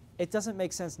 It doesn't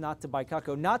make sense not to buy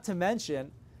Cutco, not to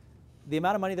mention the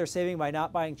amount of money they're saving by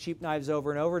not buying cheap knives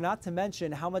over and over, not to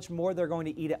mention how much more they're going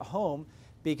to eat at home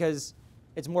because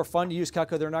it's more fun to use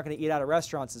Cutco. They're not going to eat out at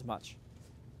restaurants as much.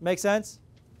 Make sense?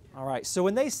 All right, so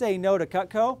when they say no to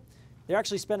Cutco, they're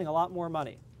actually spending a lot more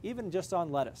money, even just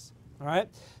on lettuce. All right,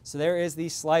 so there is the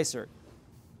slicer.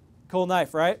 Cool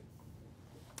knife, right?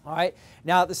 All right,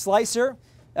 now the slicer,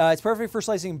 it's perfect for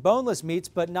slicing boneless meats,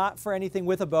 but not for anything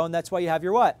with a bone. That's why you have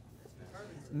your what?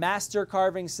 Master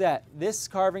carving set. This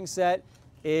carving set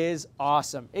is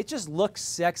awesome. It just looks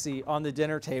sexy on the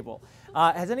dinner table.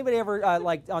 Has anybody ever,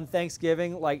 like on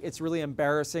Thanksgiving, like it's really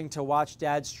embarrassing to watch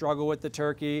Dad struggle with the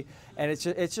turkey, and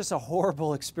it's just a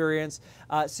horrible experience.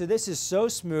 So this is so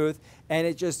smooth, and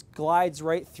it just glides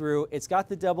right through. It's got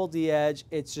the double D edge.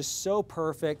 It's just so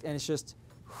perfect, and it's just,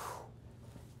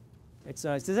 it's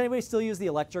nice. Does anybody still use the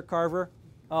electric carver?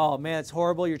 Oh man, it's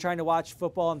horrible. You're trying to watch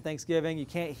football on Thanksgiving. You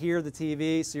can't hear the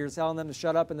TV, so you're telling them to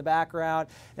shut up in the background.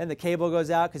 And the cable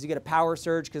goes out because you get a power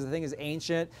surge because the thing is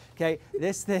ancient. Okay,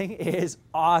 this thing is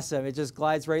awesome. It just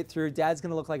glides right through. Dad's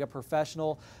gonna look like a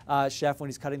professional chef when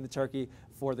he's cutting the turkey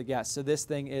for the guests. So this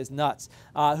thing is nuts.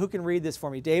 Who can read this for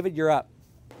me? David, you're up.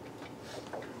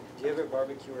 Do you ever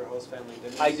barbecue or host family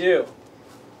dinners? I do.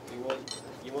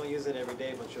 You won't use it every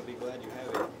day, but you'll be glad you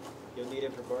have it. You'll need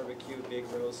it for barbecue, big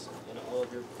roasts, and all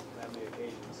of your family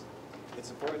occasions. It's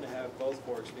important to have both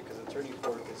forks because a turning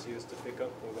fork is used to pick up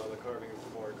food while the carving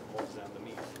fork holds down the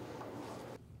meat.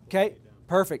 Okay,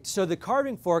 perfect. So the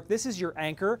carving fork, this is your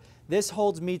anchor. This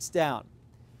holds meats down.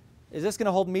 Is this going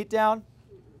to hold meat down?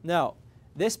 No.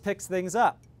 This picks things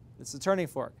up. It's a turning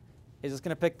fork. Is this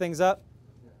going to pick things up?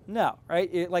 No,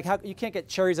 right? Like how you can't get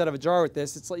cherries out of a jar with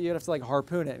this. It's like you have to like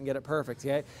harpoon it and get it perfect.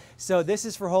 Okay, so this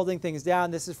is for holding things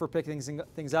down. This is for picking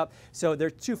things up. So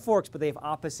they're 2 forks, but they have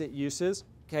opposite uses.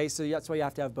 Okay, so that's why you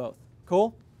have to have both.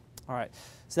 Cool. All right.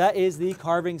 So that is the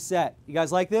carving set. You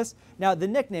guys like this? Now the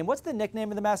nickname. What's the nickname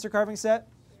of the master carving set?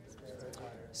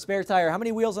 Spare tire. How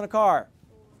many wheels in a car?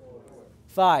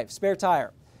 5. Spare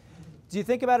tire. Do you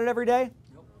think about it every day?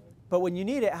 Nope. But when you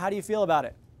need it, how do you feel about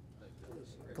it?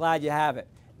 Glad you have it.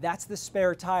 That's the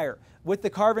spare tire. With the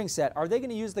carving set, are they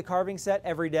going to use the carving set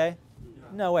every day?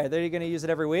 No way. They're going to use it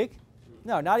every week?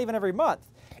 No, not even every month.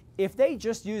 If they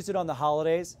just used it on the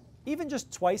holidays, even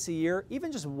just twice a year,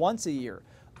 even just once a year,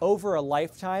 over a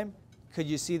lifetime, could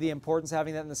you see the importance of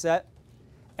having that in the set?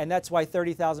 And that's why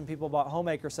 30,000 people bought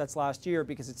Homemaker sets last year,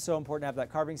 because it's so important to have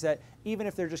that carving set, even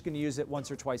if they're just going to use it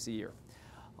once or twice a year.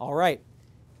 All right.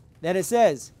 Then it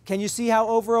says, can you see how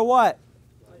over a what?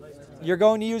 You're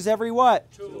going to use every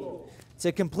what? Tool.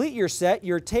 To complete your set,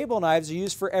 your table knives are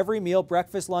used for every meal,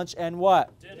 breakfast, lunch, and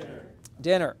what? Dinner.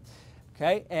 Dinner.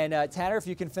 Okay, and Tanner, if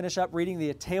you can finish up reading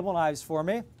the table knives for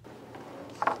me.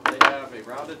 They have a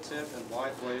rounded tip and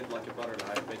wide blade like a butter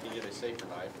knife, making it a safer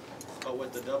knife, but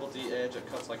with the double D edge, it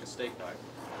cuts like a steak knife.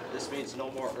 This means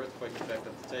no more earthquake effect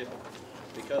at the table.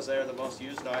 Because they are the most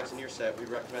used knives in your set, we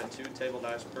recommend 2 table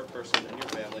knives per person in your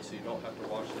family so you don't have to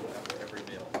wash them after every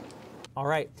meal. All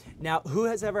right. Now, who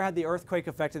has ever had the earthquake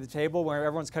effect at the table where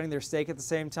everyone's cutting their steak at the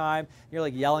same time? You're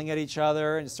like yelling at each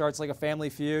other and it starts like a family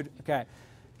feud? Okay.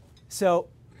 So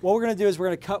what we're going to do is we're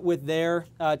going to cut with their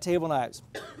table knives.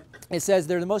 It says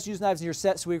they're the most used knives in your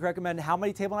set, so we recommend how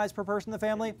many table knives per person in the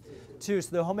family? 2.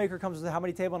 So the Homemaker comes with how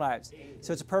many table knives?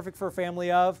 So it's perfect for a family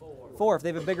of 4, if they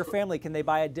have a bigger family, can they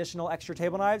buy additional extra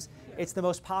table knives? It's the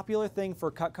most popular thing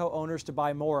for Cutco owners to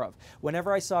buy more of.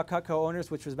 Whenever I saw Cutco owners,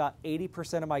 which was about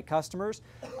 80% of my customers,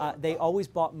 they always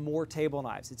bought more table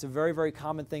knives. It's a very, very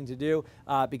common thing to do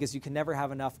because you can never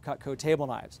have enough Cutco table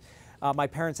knives. My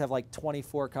parents have like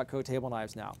 24 Cutco table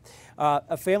knives now.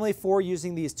 A family of 4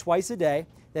 using these twice a day.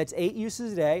 That's 8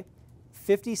 uses a day,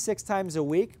 56 times a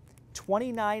week,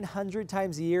 2,900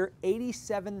 times a year,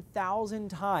 87,000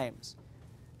 times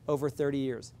over 30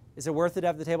 years. Is it worth it to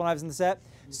have the table knives in the set?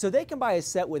 So they can buy a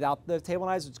set without the table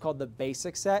knives. It's called the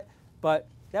basic set, but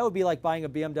that would be like buying a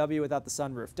BMW without the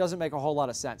sunroof. Doesn't make a whole lot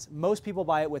of sense. Most people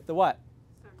buy it with the what?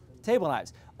 Table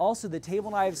knives. Also, the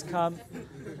table knives come,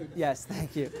 yes,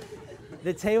 thank you.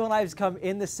 The table knives come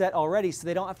in the set already, so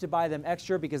they don't have to buy them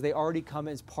extra because they already come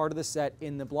as part of the set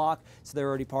in the block, so they're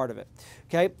already part of it.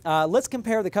 Okay, let's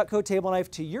compare the Cutco table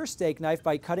knife to your steak knife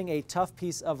by cutting a tough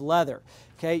piece of leather.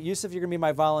 Okay, Yusuf, you're gonna be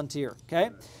my volunteer, okay?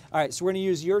 All right, so we're gonna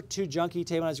use your 2 junky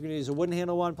table knives. We're gonna use a wooden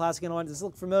handle one, plastic handle one. Does this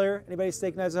look familiar? Anybody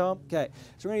steak knives at home? Okay,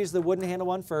 so we're gonna use the wooden handle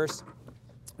one first.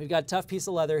 We've got a tough piece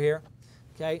of leather here,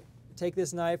 okay? Take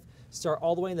this knife, start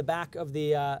all the way in the back of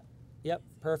the, yep,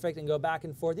 perfect, and go back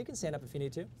and forth. You can stand up if you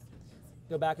need to.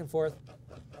 Go back and forth.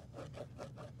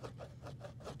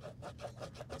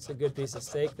 It's a good piece of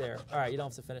steak there. All right, you don't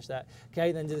have to finish that.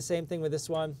 Okay, then do the same thing with this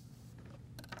one.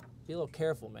 Be a little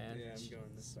careful, man. Yeah, I'm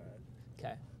going this side.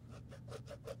 Okay.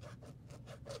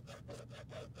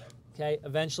 Okay,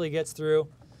 eventually gets through.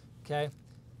 Okay,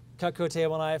 Cutco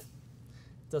table knife.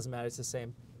 Doesn't matter, it's the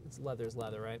same. It's leather's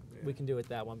leather, right? Yeah. We can do it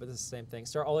that one, but it's the same thing.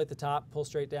 Start all the way at the top, pull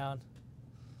straight down.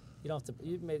 You don't have to.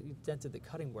 You dented the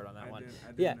cutting board on that one.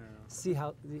 I did yeah. know. See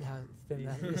how thin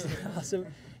that is. Awesome.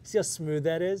 See how smooth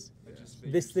that is.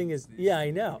 This thing is. Yeah, I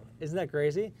know. Isn't that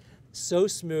crazy? So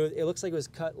smooth. It looks like it was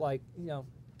cut like It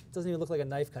doesn't even look like a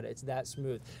knife cut. It's that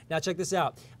smooth. Now check this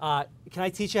out. Can I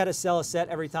teach you how to sell a set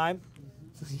every time?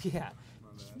 Yeah.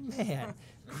 Man,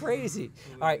 crazy.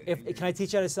 All right. Can I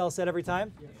teach you how to sell a set every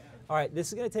time? Yeah. All right, this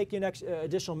is going to take you an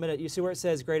additional minute. You see where it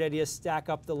says, great idea, stack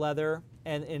up the leather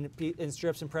and in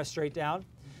strips and press straight down?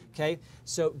 Okay,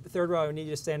 so third row, I need you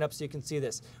to stand up so you can see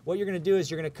this. What you're going to do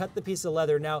is you're going to cut the piece of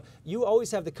leather. Now, you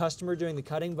always have the customer doing the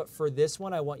cutting, but for this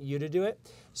one, I want you to do it.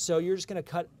 So you're just going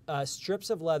to cut strips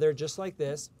of leather just like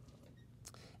this,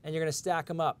 and you're going to stack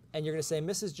them up. And you're going to say,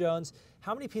 Mrs. Jones,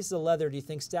 how many pieces of leather do you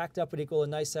think stacked up would equal a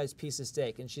nice sized piece of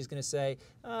steak? And she's going to say,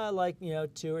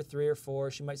 2 or 3 or 4.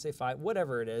 She might say 5,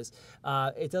 whatever it is.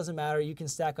 It doesn't matter. You can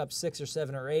stack up 6 or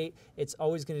 7 or 8. It's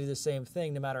always going to do the same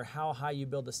thing no matter how high you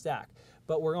build the stack.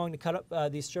 But we're going to cut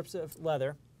up these strips of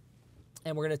leather,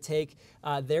 and we're going to take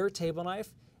their table knife,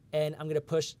 and I'm going to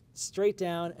push straight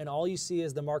down, and all you see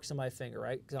is the marks on my finger,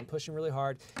 right? Because I'm pushing really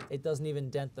hard. It doesn't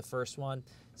even dent the first one.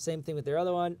 Same thing with their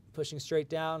other one, pushing straight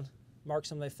down,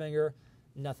 marks on my finger.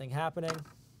 Nothing happening.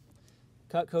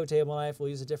 Cutco table knife, we'll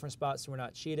use a different spot so we're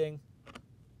not cheating.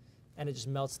 And it just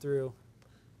melts through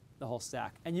the whole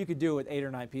stack. And you could do it with 8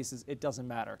 or 9 pieces, it doesn't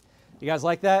matter. You guys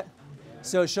like that? Yeah.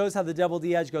 So it shows how the double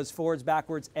D edge goes forwards,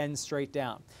 backwards, and straight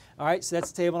down. All right, so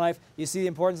that's the table knife. You see the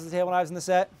importance of the table knives in the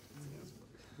set?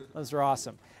 Those are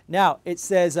awesome. Now, it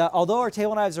says, although our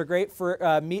table knives are great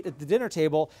for meat at the dinner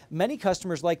table, many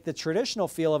customers like the traditional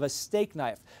feel of a steak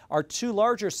knife. Our 2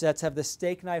 larger sets have the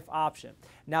steak knife option.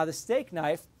 Now, the steak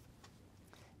knife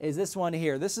is this one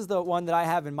here. This is the one that I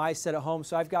have in my set at home.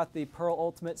 So I've got the Pearl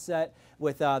Ultimate set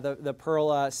with the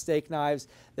Pearl steak knives.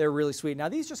 They're really sweet. Now,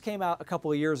 these just came out a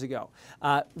couple of years ago.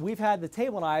 We've had the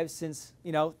table knives since, the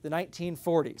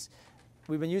 1940s.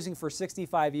 We've been using for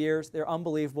 65 years. They're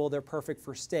unbelievable. They're perfect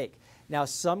for steak. Now,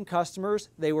 some customers,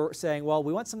 they were saying, well,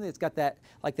 we want something that's got that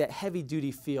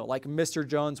heavy-duty feel, like Mr.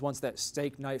 Jones wants that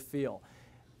steak knife feel.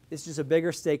 It's just a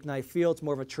bigger steak knife feel. It's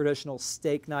more of a traditional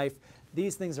steak knife.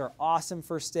 These things are awesome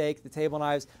for steak, the table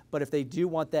knives, but if they do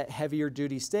want that heavier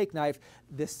duty steak knife,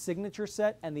 the signature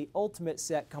set and the ultimate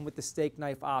set come with the steak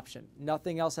knife option.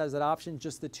 Nothing else has that option,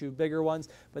 just the 2 bigger ones,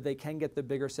 but they can get the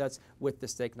bigger sets with the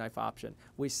steak knife option.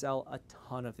 We sell a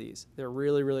ton of these. They're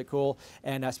really, really cool,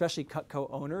 and especially Cutco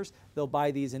owners, they'll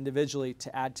buy these individually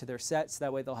to add to their sets.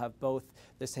 That way they'll have both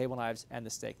the table knives and the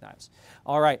steak knives.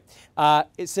 All right,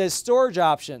 it says storage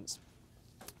options.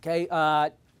 Okay,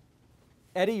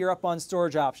 Eddie, you're up on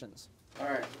storage options. All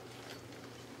right.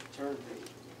 Turn page.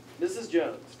 Mrs.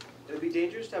 Jones. It would be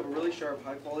dangerous to have a really sharp,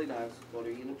 high-quality knife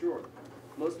floating in a drawer.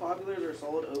 Most popular are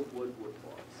solid oak wood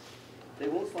blocks. They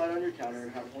won't slide on your counter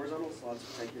and have horizontal slots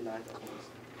to protect your knife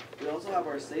edges. We also have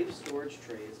our safe storage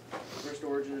trays for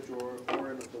storage in a drawer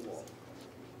or in the wall.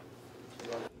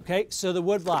 Okay, so the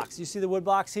wood blocks. You see the wood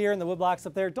blocks here and the wood blocks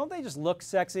up there? Don't they just look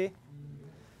sexy?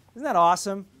 Isn't that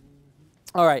awesome?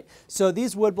 All right, so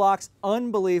these wood blocks,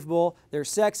 unbelievable. They're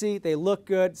sexy, they look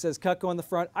good. It says Cutco on the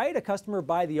front. I had a customer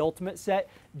buy the Ultimate set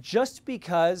just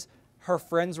because her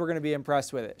friends were gonna be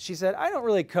impressed with it. She said, I don't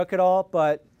really cook at all,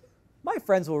 but my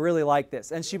friends will really like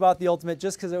this. And she bought the Ultimate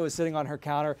just because it was sitting on her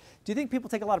counter. Do you think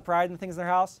people take a lot of pride in things in their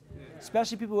house? Yeah.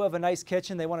 Especially people who have a nice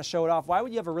kitchen, they want to show it off. Why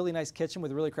would you have a really nice kitchen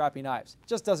with really crappy knives? It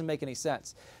just doesn't make any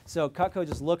sense. So Cutco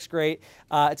just looks great.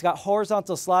 It's got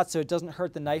horizontal slots so it doesn't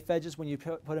hurt the knife edges when you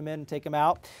put them in and take them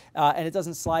out. And it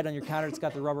doesn't slide on your counter. It's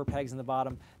got the rubber pegs in the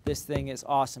bottom. This thing is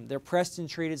awesome. They're pressed and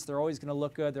treated, so they're always going to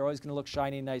look good. They're always going to look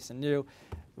shiny, nice, and new.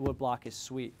 The wood block is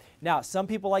sweet. Now, some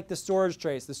people like the storage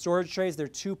trays. The storage trays, they're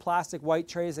 2 plastic white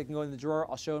trays that can go in the drawer.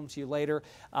 I'll show them to you later.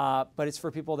 But it's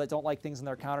for people that don't like things on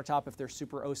their countertop if they're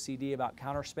super OCD about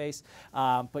counter space.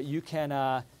 But you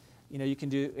can, you can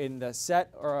do it in the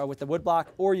set or with the wood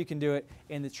block, or you can do it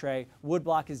in the tray. Wood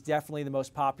block is definitely the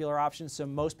most popular option. So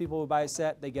most people who buy a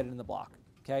set, they get it in the block.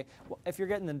 Okay. Well, if you're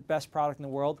getting the best product in the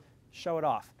world, show it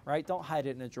off, right? Don't hide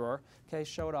it in a drawer. Okay.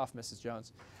 Show it off, Mrs.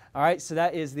 Jones. All right, so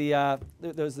that is those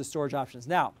are the storage options.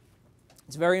 Now,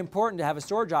 it's very important to have a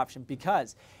storage option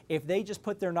because if they just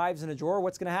put their knives in a drawer,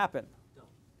 what's going to happen? Don't.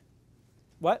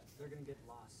 What? They're going to get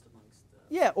lost amongst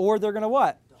the... Yeah, or they're going to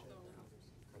what? Don't.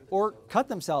 Or cut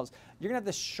themselves. You're going to have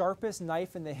the sharpest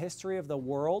knife in the history of the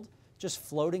world just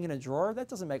floating in a drawer. That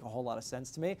doesn't make a whole lot of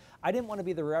sense to me. I didn't want to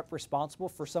be the rep responsible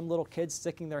for some little kid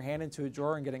sticking their hand into a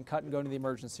drawer and getting cut and going to the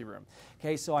emergency room.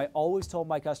 Okay, so I always told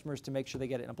my customers to make sure they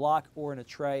get it in a block or in a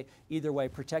tray. Either way,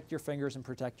 protect your fingers and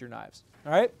protect your knives.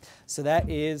 All right, so that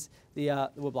is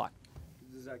the wood block.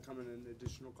 Does that come at an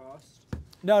additional cost?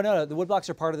 No, the wood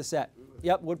blocks are part of the set.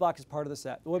 Yep, wood block is part of the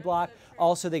set. The wood block,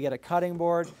 also they get a cutting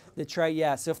board, the tray,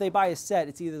 yeah. So if they buy a set,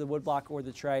 it's either the wood block or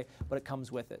the tray, but it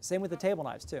comes with it. Same with the table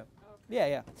knives too.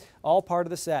 Yeah, all part of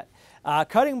the set.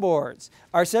 Cutting boards.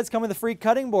 Our sets come with a free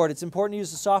cutting board. It's important to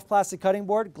use a soft plastic cutting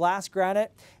board. Glass,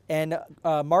 granite, and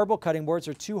marble cutting boards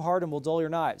are too hard and will dull your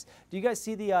knives. Do you guys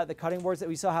see the cutting boards that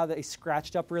we saw how they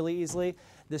scratched up really easily?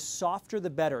 The softer the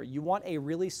better. You want a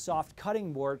really soft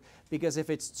cutting board because if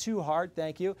it's too hard,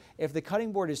 thank you, if the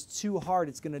cutting board is too hard,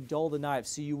 it's going to dull the knife.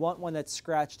 So you want one that's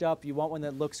scratched up. You want one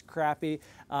that looks crappy.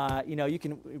 You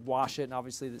can wash it and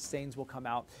obviously the stains will come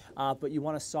out. But you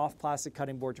want a soft plastic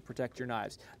cutting board to protect your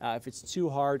knives. If it's too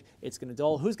hard, it's going to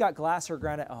dull. Who's got glass or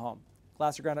granite at home?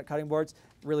 Glass or granite cutting boards,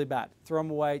 really bad. Throw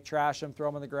them away, trash them, throw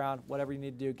them on the ground, whatever you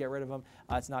need to do, get rid of them.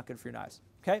 It's not good for your knives,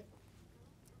 okay?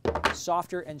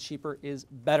 Softer and cheaper is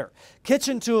better.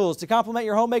 Kitchen tools. To complement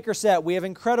your Homemaker set, we have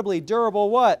incredibly durable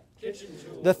what? Kitchen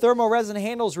tools. The thermal resin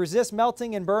handles resist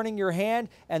melting and burning your hand,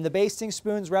 and the basting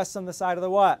spoons rest on the side of the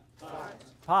what?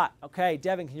 Pot. Okay,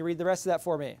 Devin, can you read the rest of that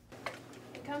for me?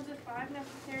 It comes with 5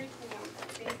 necessary tools: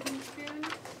 baking spoon,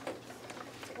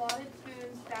 slotted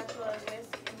spoon, spatula,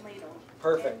 whisk, and ladle.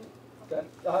 Perfect.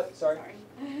 And, sorry.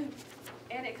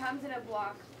 And it comes in a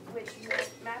block which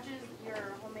matches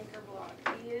your Homemaker block.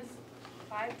 These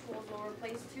 5 tools will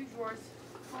replace 2 drawers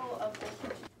full of full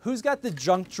kitchen. Who's got the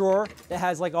junk drawer that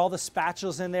has like all the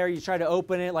spatulas in there? You try to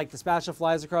open it, like the spatula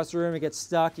flies across the room, it gets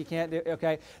stuck, you can't do it,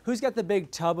 okay? Who's got the big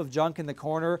tub of junk in the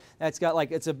corner that's got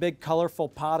like, it's a big colorful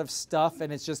pot of stuff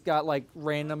and it's just got like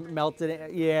random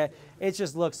melted, yeah, it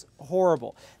just looks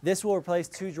horrible. This will replace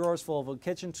 2 drawers full of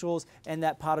kitchen tools and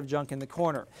that pot of junk in the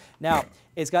corner. Now,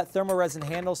 it's got thermal resin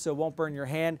handles so it won't burn your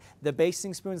hand. The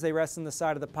basting spoons, they rest on the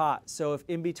side of the pot. So if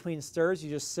in between stirs,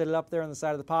 you just sit it up there on the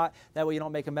side of the pot. That way you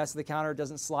don't make a mess of the counter, it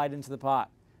doesn't slide into the pot.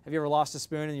 Have you ever lost a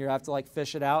spoon and you have to like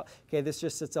fish it out? Okay, this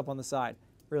just sits up on the side.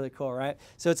 Really cool, right?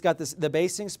 So it's got the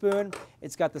basting spoon,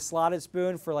 it's got the slotted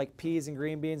spoon for like peas and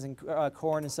green beans and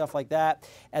corn and stuff like that.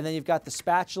 And then you've got the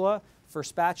spatula for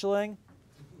spatulaing.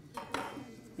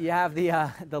 You have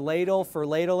the ladle for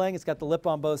ladling. It's got the lip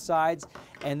on both sides,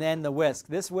 and then the whisk.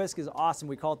 This whisk is awesome.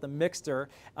 We call it the mixer.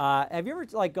 Have you ever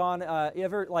like gone? You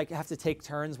ever like have to take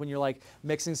turns when you're like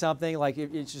mixing something? Like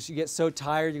it's just you get so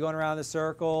tired, you're going around in a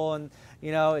circle, and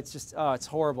it's just it's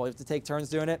horrible. You have to take turns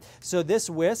doing it. So this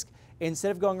whisk,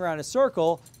 instead of going around in a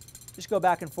circle, just go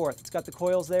back and forth. It's got the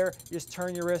coils there. You just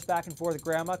turn your wrist back and forth.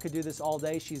 Grandma could do this all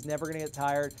day. She's never going to get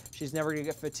tired. She's never going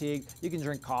to get fatigued. You can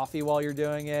drink coffee while you're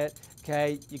doing it.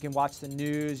 Okay, you can watch the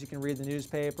news. You can read the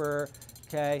newspaper.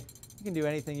 Okay, you can do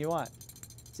anything you want.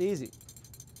 It's easy.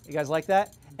 You guys like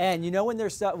that? And when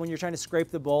you're trying to scrape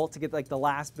the bowl to get like the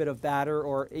last bit of batter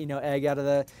or egg out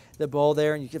of the bowl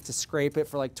there, and you have to scrape it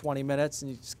for like 20 minutes,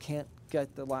 and you just can't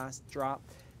get the last drop.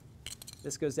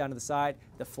 This goes down to the side.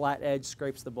 The flat edge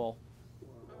scrapes the bowl.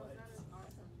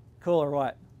 Cool or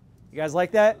what? You guys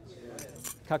like that?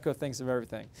 Cutco thinks of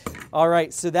everything. All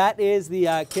right, so that is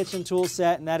the kitchen tool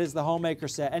set, and that is the Homemaker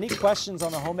set. Any questions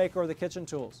on the Homemaker or the kitchen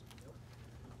tools?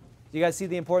 Do you guys see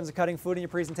the importance of cutting food in your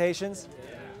presentations?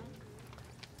 Yeah.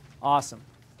 Awesome.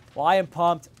 Well, I am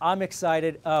pumped. I'm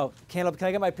excited. Oh, Cantaloupe, can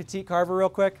I get my petite carver real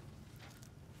quick?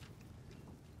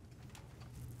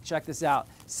 Check this out.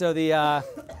 So we got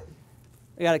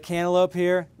a cantaloupe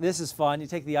here. This is fun. You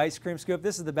take the ice cream scoop.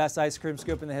 This is the best ice cream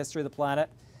scoop in the history of the planet.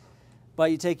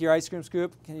 But you take your ice cream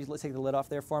scoop. Can you take the lid off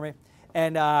there for me?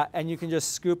 And you can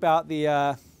just scoop out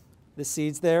the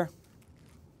seeds there.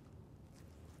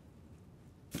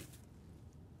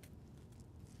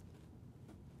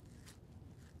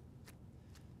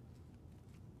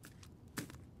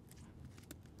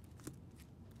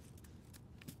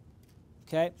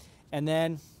 Okay, and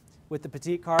then with the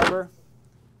petite carver,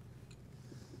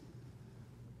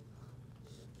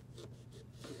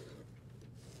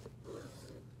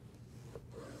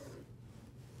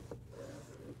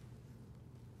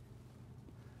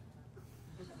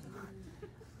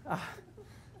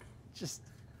 just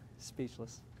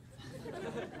speechless.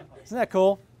 Isn't that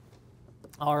cool?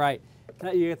 All right,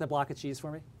 can you get the block of cheese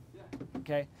for me? Yeah.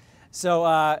 Okay,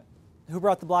 so who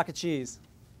brought the block of cheese?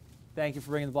 Thank you for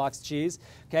bringing the blocks of cheese.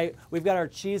 Okay, we've got our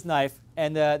cheese knife,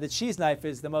 and the cheese knife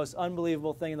is the most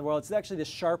unbelievable thing in the world. It's actually the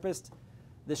sharpest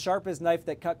knife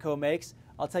that Cutco makes.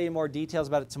 I'll tell you more details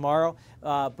about it tomorrow.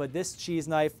 But this cheese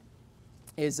knife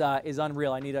is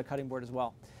unreal. I need a cutting board as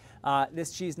well.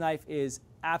 This cheese knife is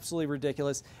absolutely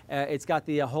ridiculous. It's got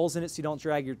the holes in it so you don't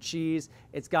drag your cheese.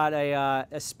 It's got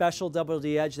a special double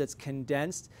D edge that's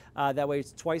condensed. That way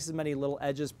it's twice as many little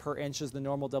edges per inch as the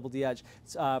normal double D edge.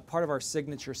 It's part of our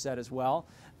signature set as well.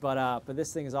 But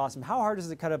this thing is awesome. How hard is it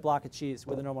to cut a block of cheese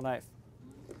with a normal knife?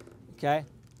 Okay,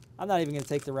 I'm not even going to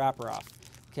take the wrapper off.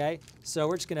 Okay, so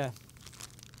we're just going to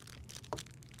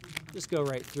go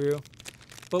right through.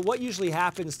 But what usually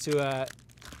happens to a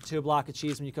block of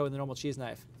cheese when you cut with a normal cheese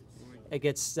knife? It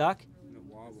gets stuck. And it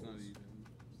wobbles. It's not even.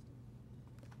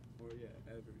 Or yeah,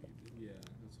 ever even. Yeah,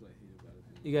 that's what I hate about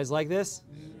it. You guys like this?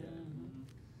 Yeah.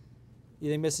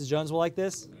 You think Mrs. Jones will like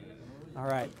this? All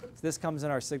right. So this comes in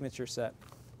our signature set.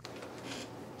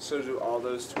 So do all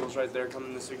those tools right there come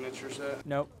in the signature set?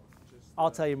 Nope.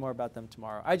 I'll tell you more about them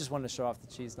tomorrow. I just wanted to show off the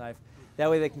cheese knife.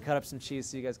 That way they can cut up some cheese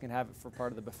so you guys can have it for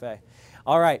part of the buffet.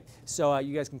 All right. So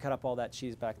you guys can cut up all that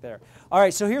cheese back there. All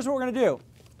right. So here's what we're going to do.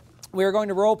 We are going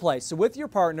to role play. So with your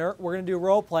partner, we're going to do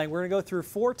role playing. We're going to go through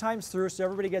 4 times through so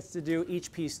everybody gets to do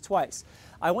each piece twice.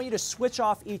 I want you to switch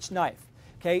off each knife.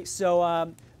 Okay,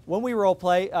 so when we role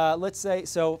play, let's say,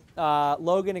 so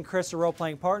Logan and Chris are role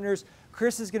playing partners.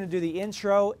 Chris is going to do the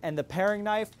intro and the paring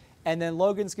knife, and then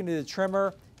Logan's going to do the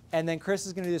trimmer, and then Chris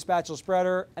is going to do the spatula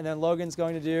spreader, and then Logan's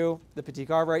going to do the petite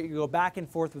carver. Right? You go back and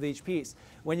forth with each piece.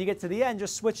 When you get to the end,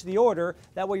 just switch the order.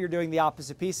 That way you're doing the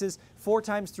opposite pieces 4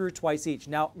 times through, twice each.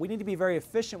 Now, we need to be very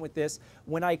efficient with this.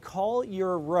 When I call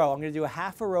your row, I'm going to do a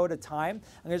half a row at a time.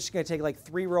 I'm just going to take like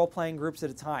 3 role-playing groups at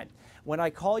a time. When I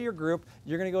call your group,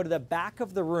 you're going to go to the back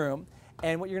of the room,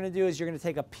 and what you're going to do is you're going to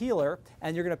take a peeler,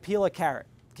 and you're going to peel a carrot.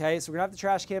 Okay, so we're going to have the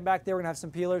trash can back there. We're going to have some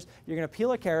peelers. You're going to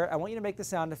peel a carrot. I want you to make the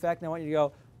sound effect, and I want you to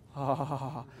go,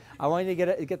 oh. I want you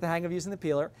to get the hang of using the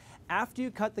peeler. After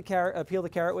you cut the carrot, peel the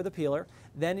carrot with a peeler,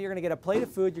 then you're going to get a plate of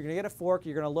food, you're going to get a fork,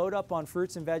 you're going to load up on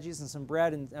fruits and veggies and some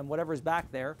bread and whatever's back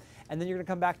there, and then you're going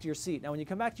to come back to your seat. Now when you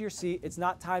come back to your seat, it's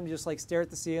not time to just like stare at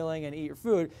the ceiling and eat your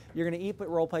food. You're going to eat but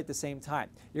role play at the same time.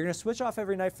 You're going to switch off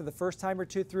every knife for the first time or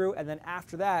 2 through, and then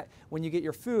after that, when you get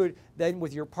your food, then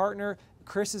with your partner,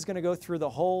 Chris is going to go through the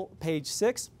whole page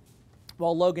 6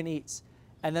 while Logan eats.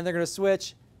 And then they're going to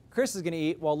switch. Chris is going to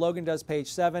eat while Logan does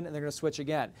page 7, and they're going to switch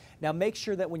again. Now make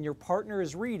sure that when your partner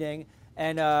is reading,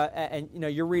 and you know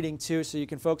you're reading too, so you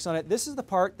can focus on it. This is the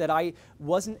part that I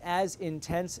wasn't as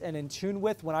intense and in tune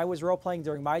with when I was role playing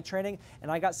during my training,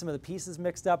 and I got some of the pieces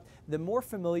mixed up. The more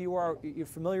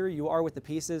familiar you are with the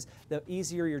pieces, the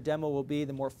easier your demo will be,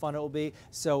 the more fun it will be.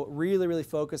 So really, really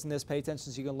focus on this. Pay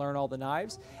attention so you can learn all the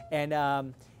knives. And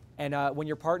when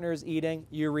your partner is eating,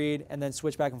 you read and then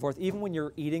switch back and forth. Even when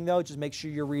you're eating, though, just make sure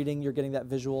you're reading, you're getting that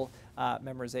visual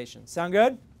memorization. Sound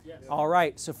good? Yes. All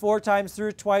right, so 4 times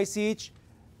through, twice each.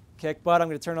 Kick butt, I'm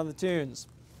going to turn on the tunes.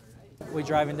 We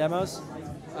driving demos?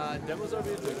 Demos are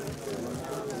good.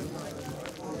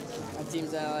 My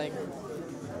team's at like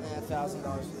 $1,000.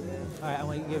 All right, I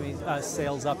want you to give me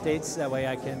sales updates. That way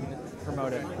I can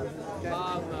promote it.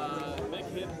 Nick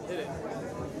hit it.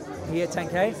 He hit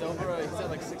 10K? He's at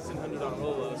like 1,600 on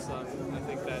Rolo, so I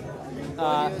think that.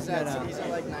 He's at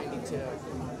like 92.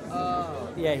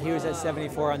 Yeah, he was at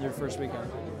 7,400 first weekend.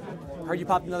 Heard you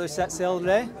popped another set sale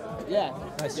today? Yeah.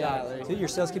 Nice job. Dude, your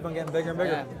sales keep on getting bigger and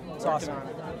bigger. Yeah. It's awesome.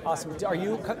 Awesome. Are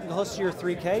you close to your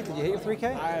 3K? Did you hit your 3K?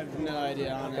 I have no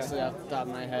idea, honestly, off the top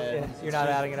of my head. Yeah, you're not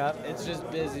adding it up? It's just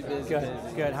busy. Good,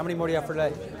 good. How many more do you have for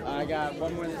today? I got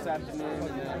one more this afternoon,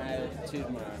 and then I have 2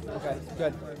 tomorrow. Okay,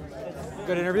 good.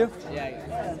 Good interview?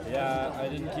 Yeah. Yeah, I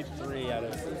didn't keep 3 out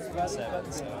of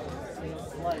 7, so.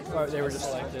 Oh, they were just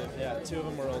selective. Yeah, 2 of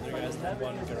them were older guys, and then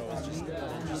one girl was just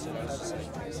uninterested. I was just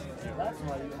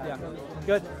like, yeah,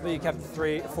 good. But you kept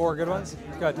 4 good ones.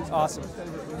 Good, awesome.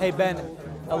 Hey Ben,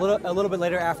 a little bit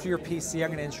later after your PC, I'm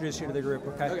going to introduce you to the group.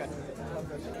 Okay. Okay.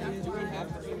 Do we have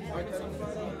to?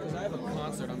 Because I have a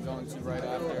concert I'm going to right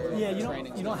after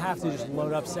training. You don't have to just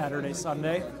load up Saturday,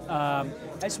 Sunday. I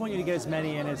just want you to get as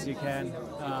many in as you can.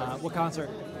 What concert?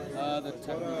 The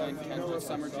Techno Kendrick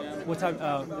Summer Jam. What time?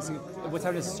 What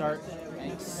time does it start?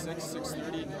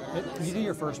 6:30. Can you do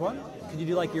your first one? Can you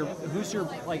do like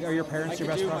are your parents your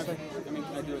best prospect? Can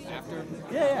I do it after?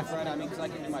 Yeah. Friday? I mean, because I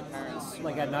can do my parents.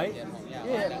 Like at night?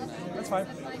 Yeah. That's fine.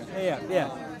 Yeah.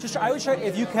 Just I would try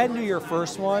if you can do your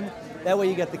first one. That way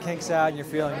you get the kinks out and you're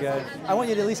feeling good. I want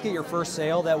you to at least get your first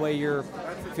sale. That way you're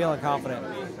feeling confident.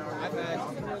 I've had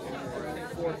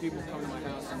 4 people come to my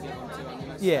house and give them to. I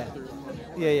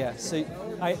mean, Yeah. So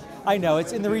I know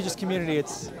it's in the Regis community.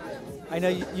 I know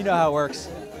you know how it works.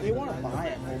 They want to buy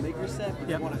a Homemaker set, but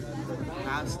they want to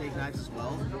have steak knives as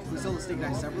well. We sell the steak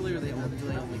knives separately, or do they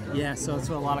only? Yeah, so that's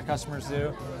what a lot of customers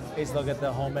do. Is they'll get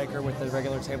the Homemaker with the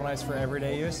regular table knives for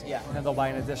everyday use. Yeah. And then they'll buy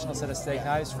an additional set of steak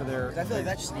knives for their. I feel like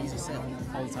that's just an easy sale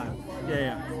all the time.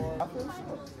 Yeah.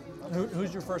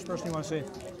 Who's your first person you want to see?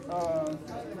 For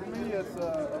me, it's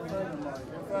a friend of mine.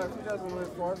 In fact, he doesn't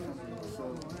live far from me,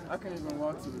 so I can even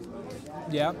walk to his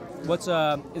house. Yeah. What's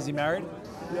is he married?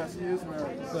 Yes, he is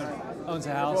married. Good. Owns a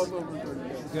They're house. both over 30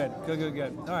 years.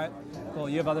 Good. All right. Cool.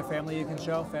 You have other family you can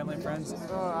show? Family and friends?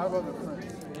 I have other friends.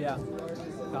 Yeah.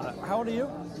 Got it. How old are you?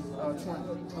 20.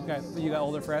 Okay. But you got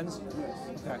older friends?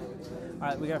 Yes. Okay. All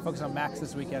right. We got to focus on Max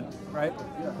this weekend, right?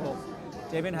 Yeah. Cool.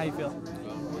 David, how you feel? My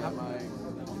uncle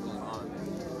and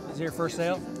aunt. Is it your first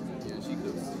sale? Yeah, she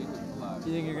cooks a lot.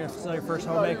 You think you're going to sell your first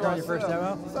Homemaker on your first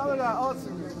demo? Some of that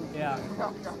ultimate. Yeah.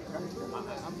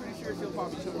 I'm pretty sure she'll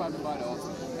probably buy the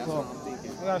ultimate. That's Cool. what I'm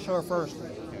thinking. We got to show her first.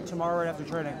 Tomorrow right after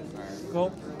training.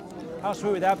 Cool. How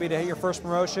sweet would that be to hit your first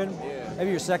promotion? Yeah.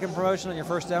 Maybe your second promotion on your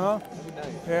first demo?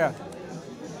 Yeah.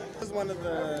 This is one of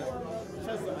the,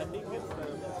 I think it's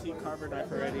the T carver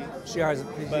knife already. She has a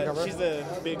PC but cover? she's a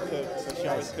big cook, so she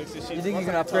always cooks it. You think you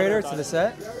can upgrade her to the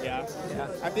set? Yeah.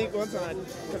 I think once when I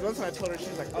told her, she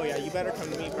was like, oh yeah, you better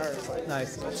come to me first. Like,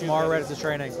 Nice. so Tomorrow right after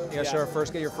training. You got to show her Yeah.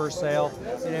 first, get your first sale.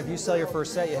 And if you sell your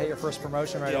first set, you hit your first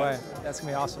promotion right away. That's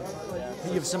going to be awesome.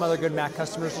 You have some other good Mac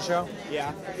customers to show?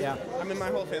 Yeah. Yeah. I mean, my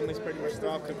whole family's pretty much they're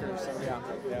all cookers. So Yeah.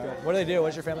 What do they do? What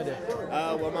does your family do?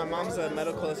 Well, my mom's a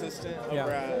medical assistant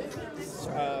over at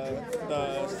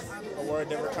the Aurora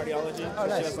Denver Cardiology. Oh, So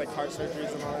nice. she does like heart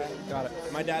surgeries and all that. Got it.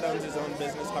 My dad owns his own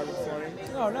business, Hardwood Flooring.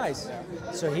 Oh, nice.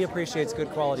 So he appreciates good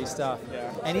quality stuff.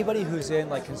 Yeah. Anybody who's in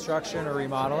like construction or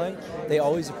remodeling, they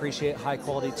always appreciate high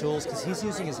quality tools because he's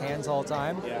using his hands all the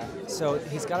time. Yeah. So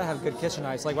he's got to have good kitchen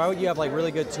knives. Like, why would you have like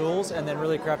really good tools and then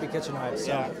really crappy kitchen knives?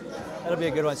 So Yeah. that'll be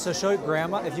a good one. So show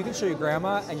grandma. If you can show your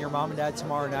grandma and your mom and dad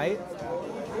tomorrow night,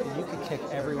 you could kick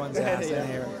everyone's ass Yeah. in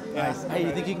here. Yeah. Nice. Hey,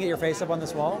 you think you can get your face up on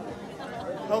this wall?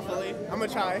 Hopefully. I'm going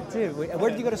to try. Dude, where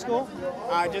did you go to school?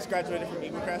 I just graduated from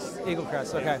Eagle Crest. Eagle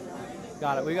Crest. Okay.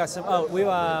 Got it. We got some. Oh, we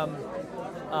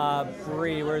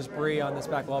Bree. Where's Bree on this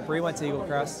back wall? Bree went to Eagle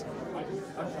Crest.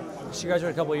 She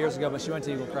graduated a couple of years ago, but she went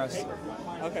to Eagle Crest.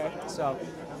 Okay. So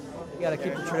you got to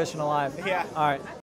keep the tradition alive. Yeah. All right.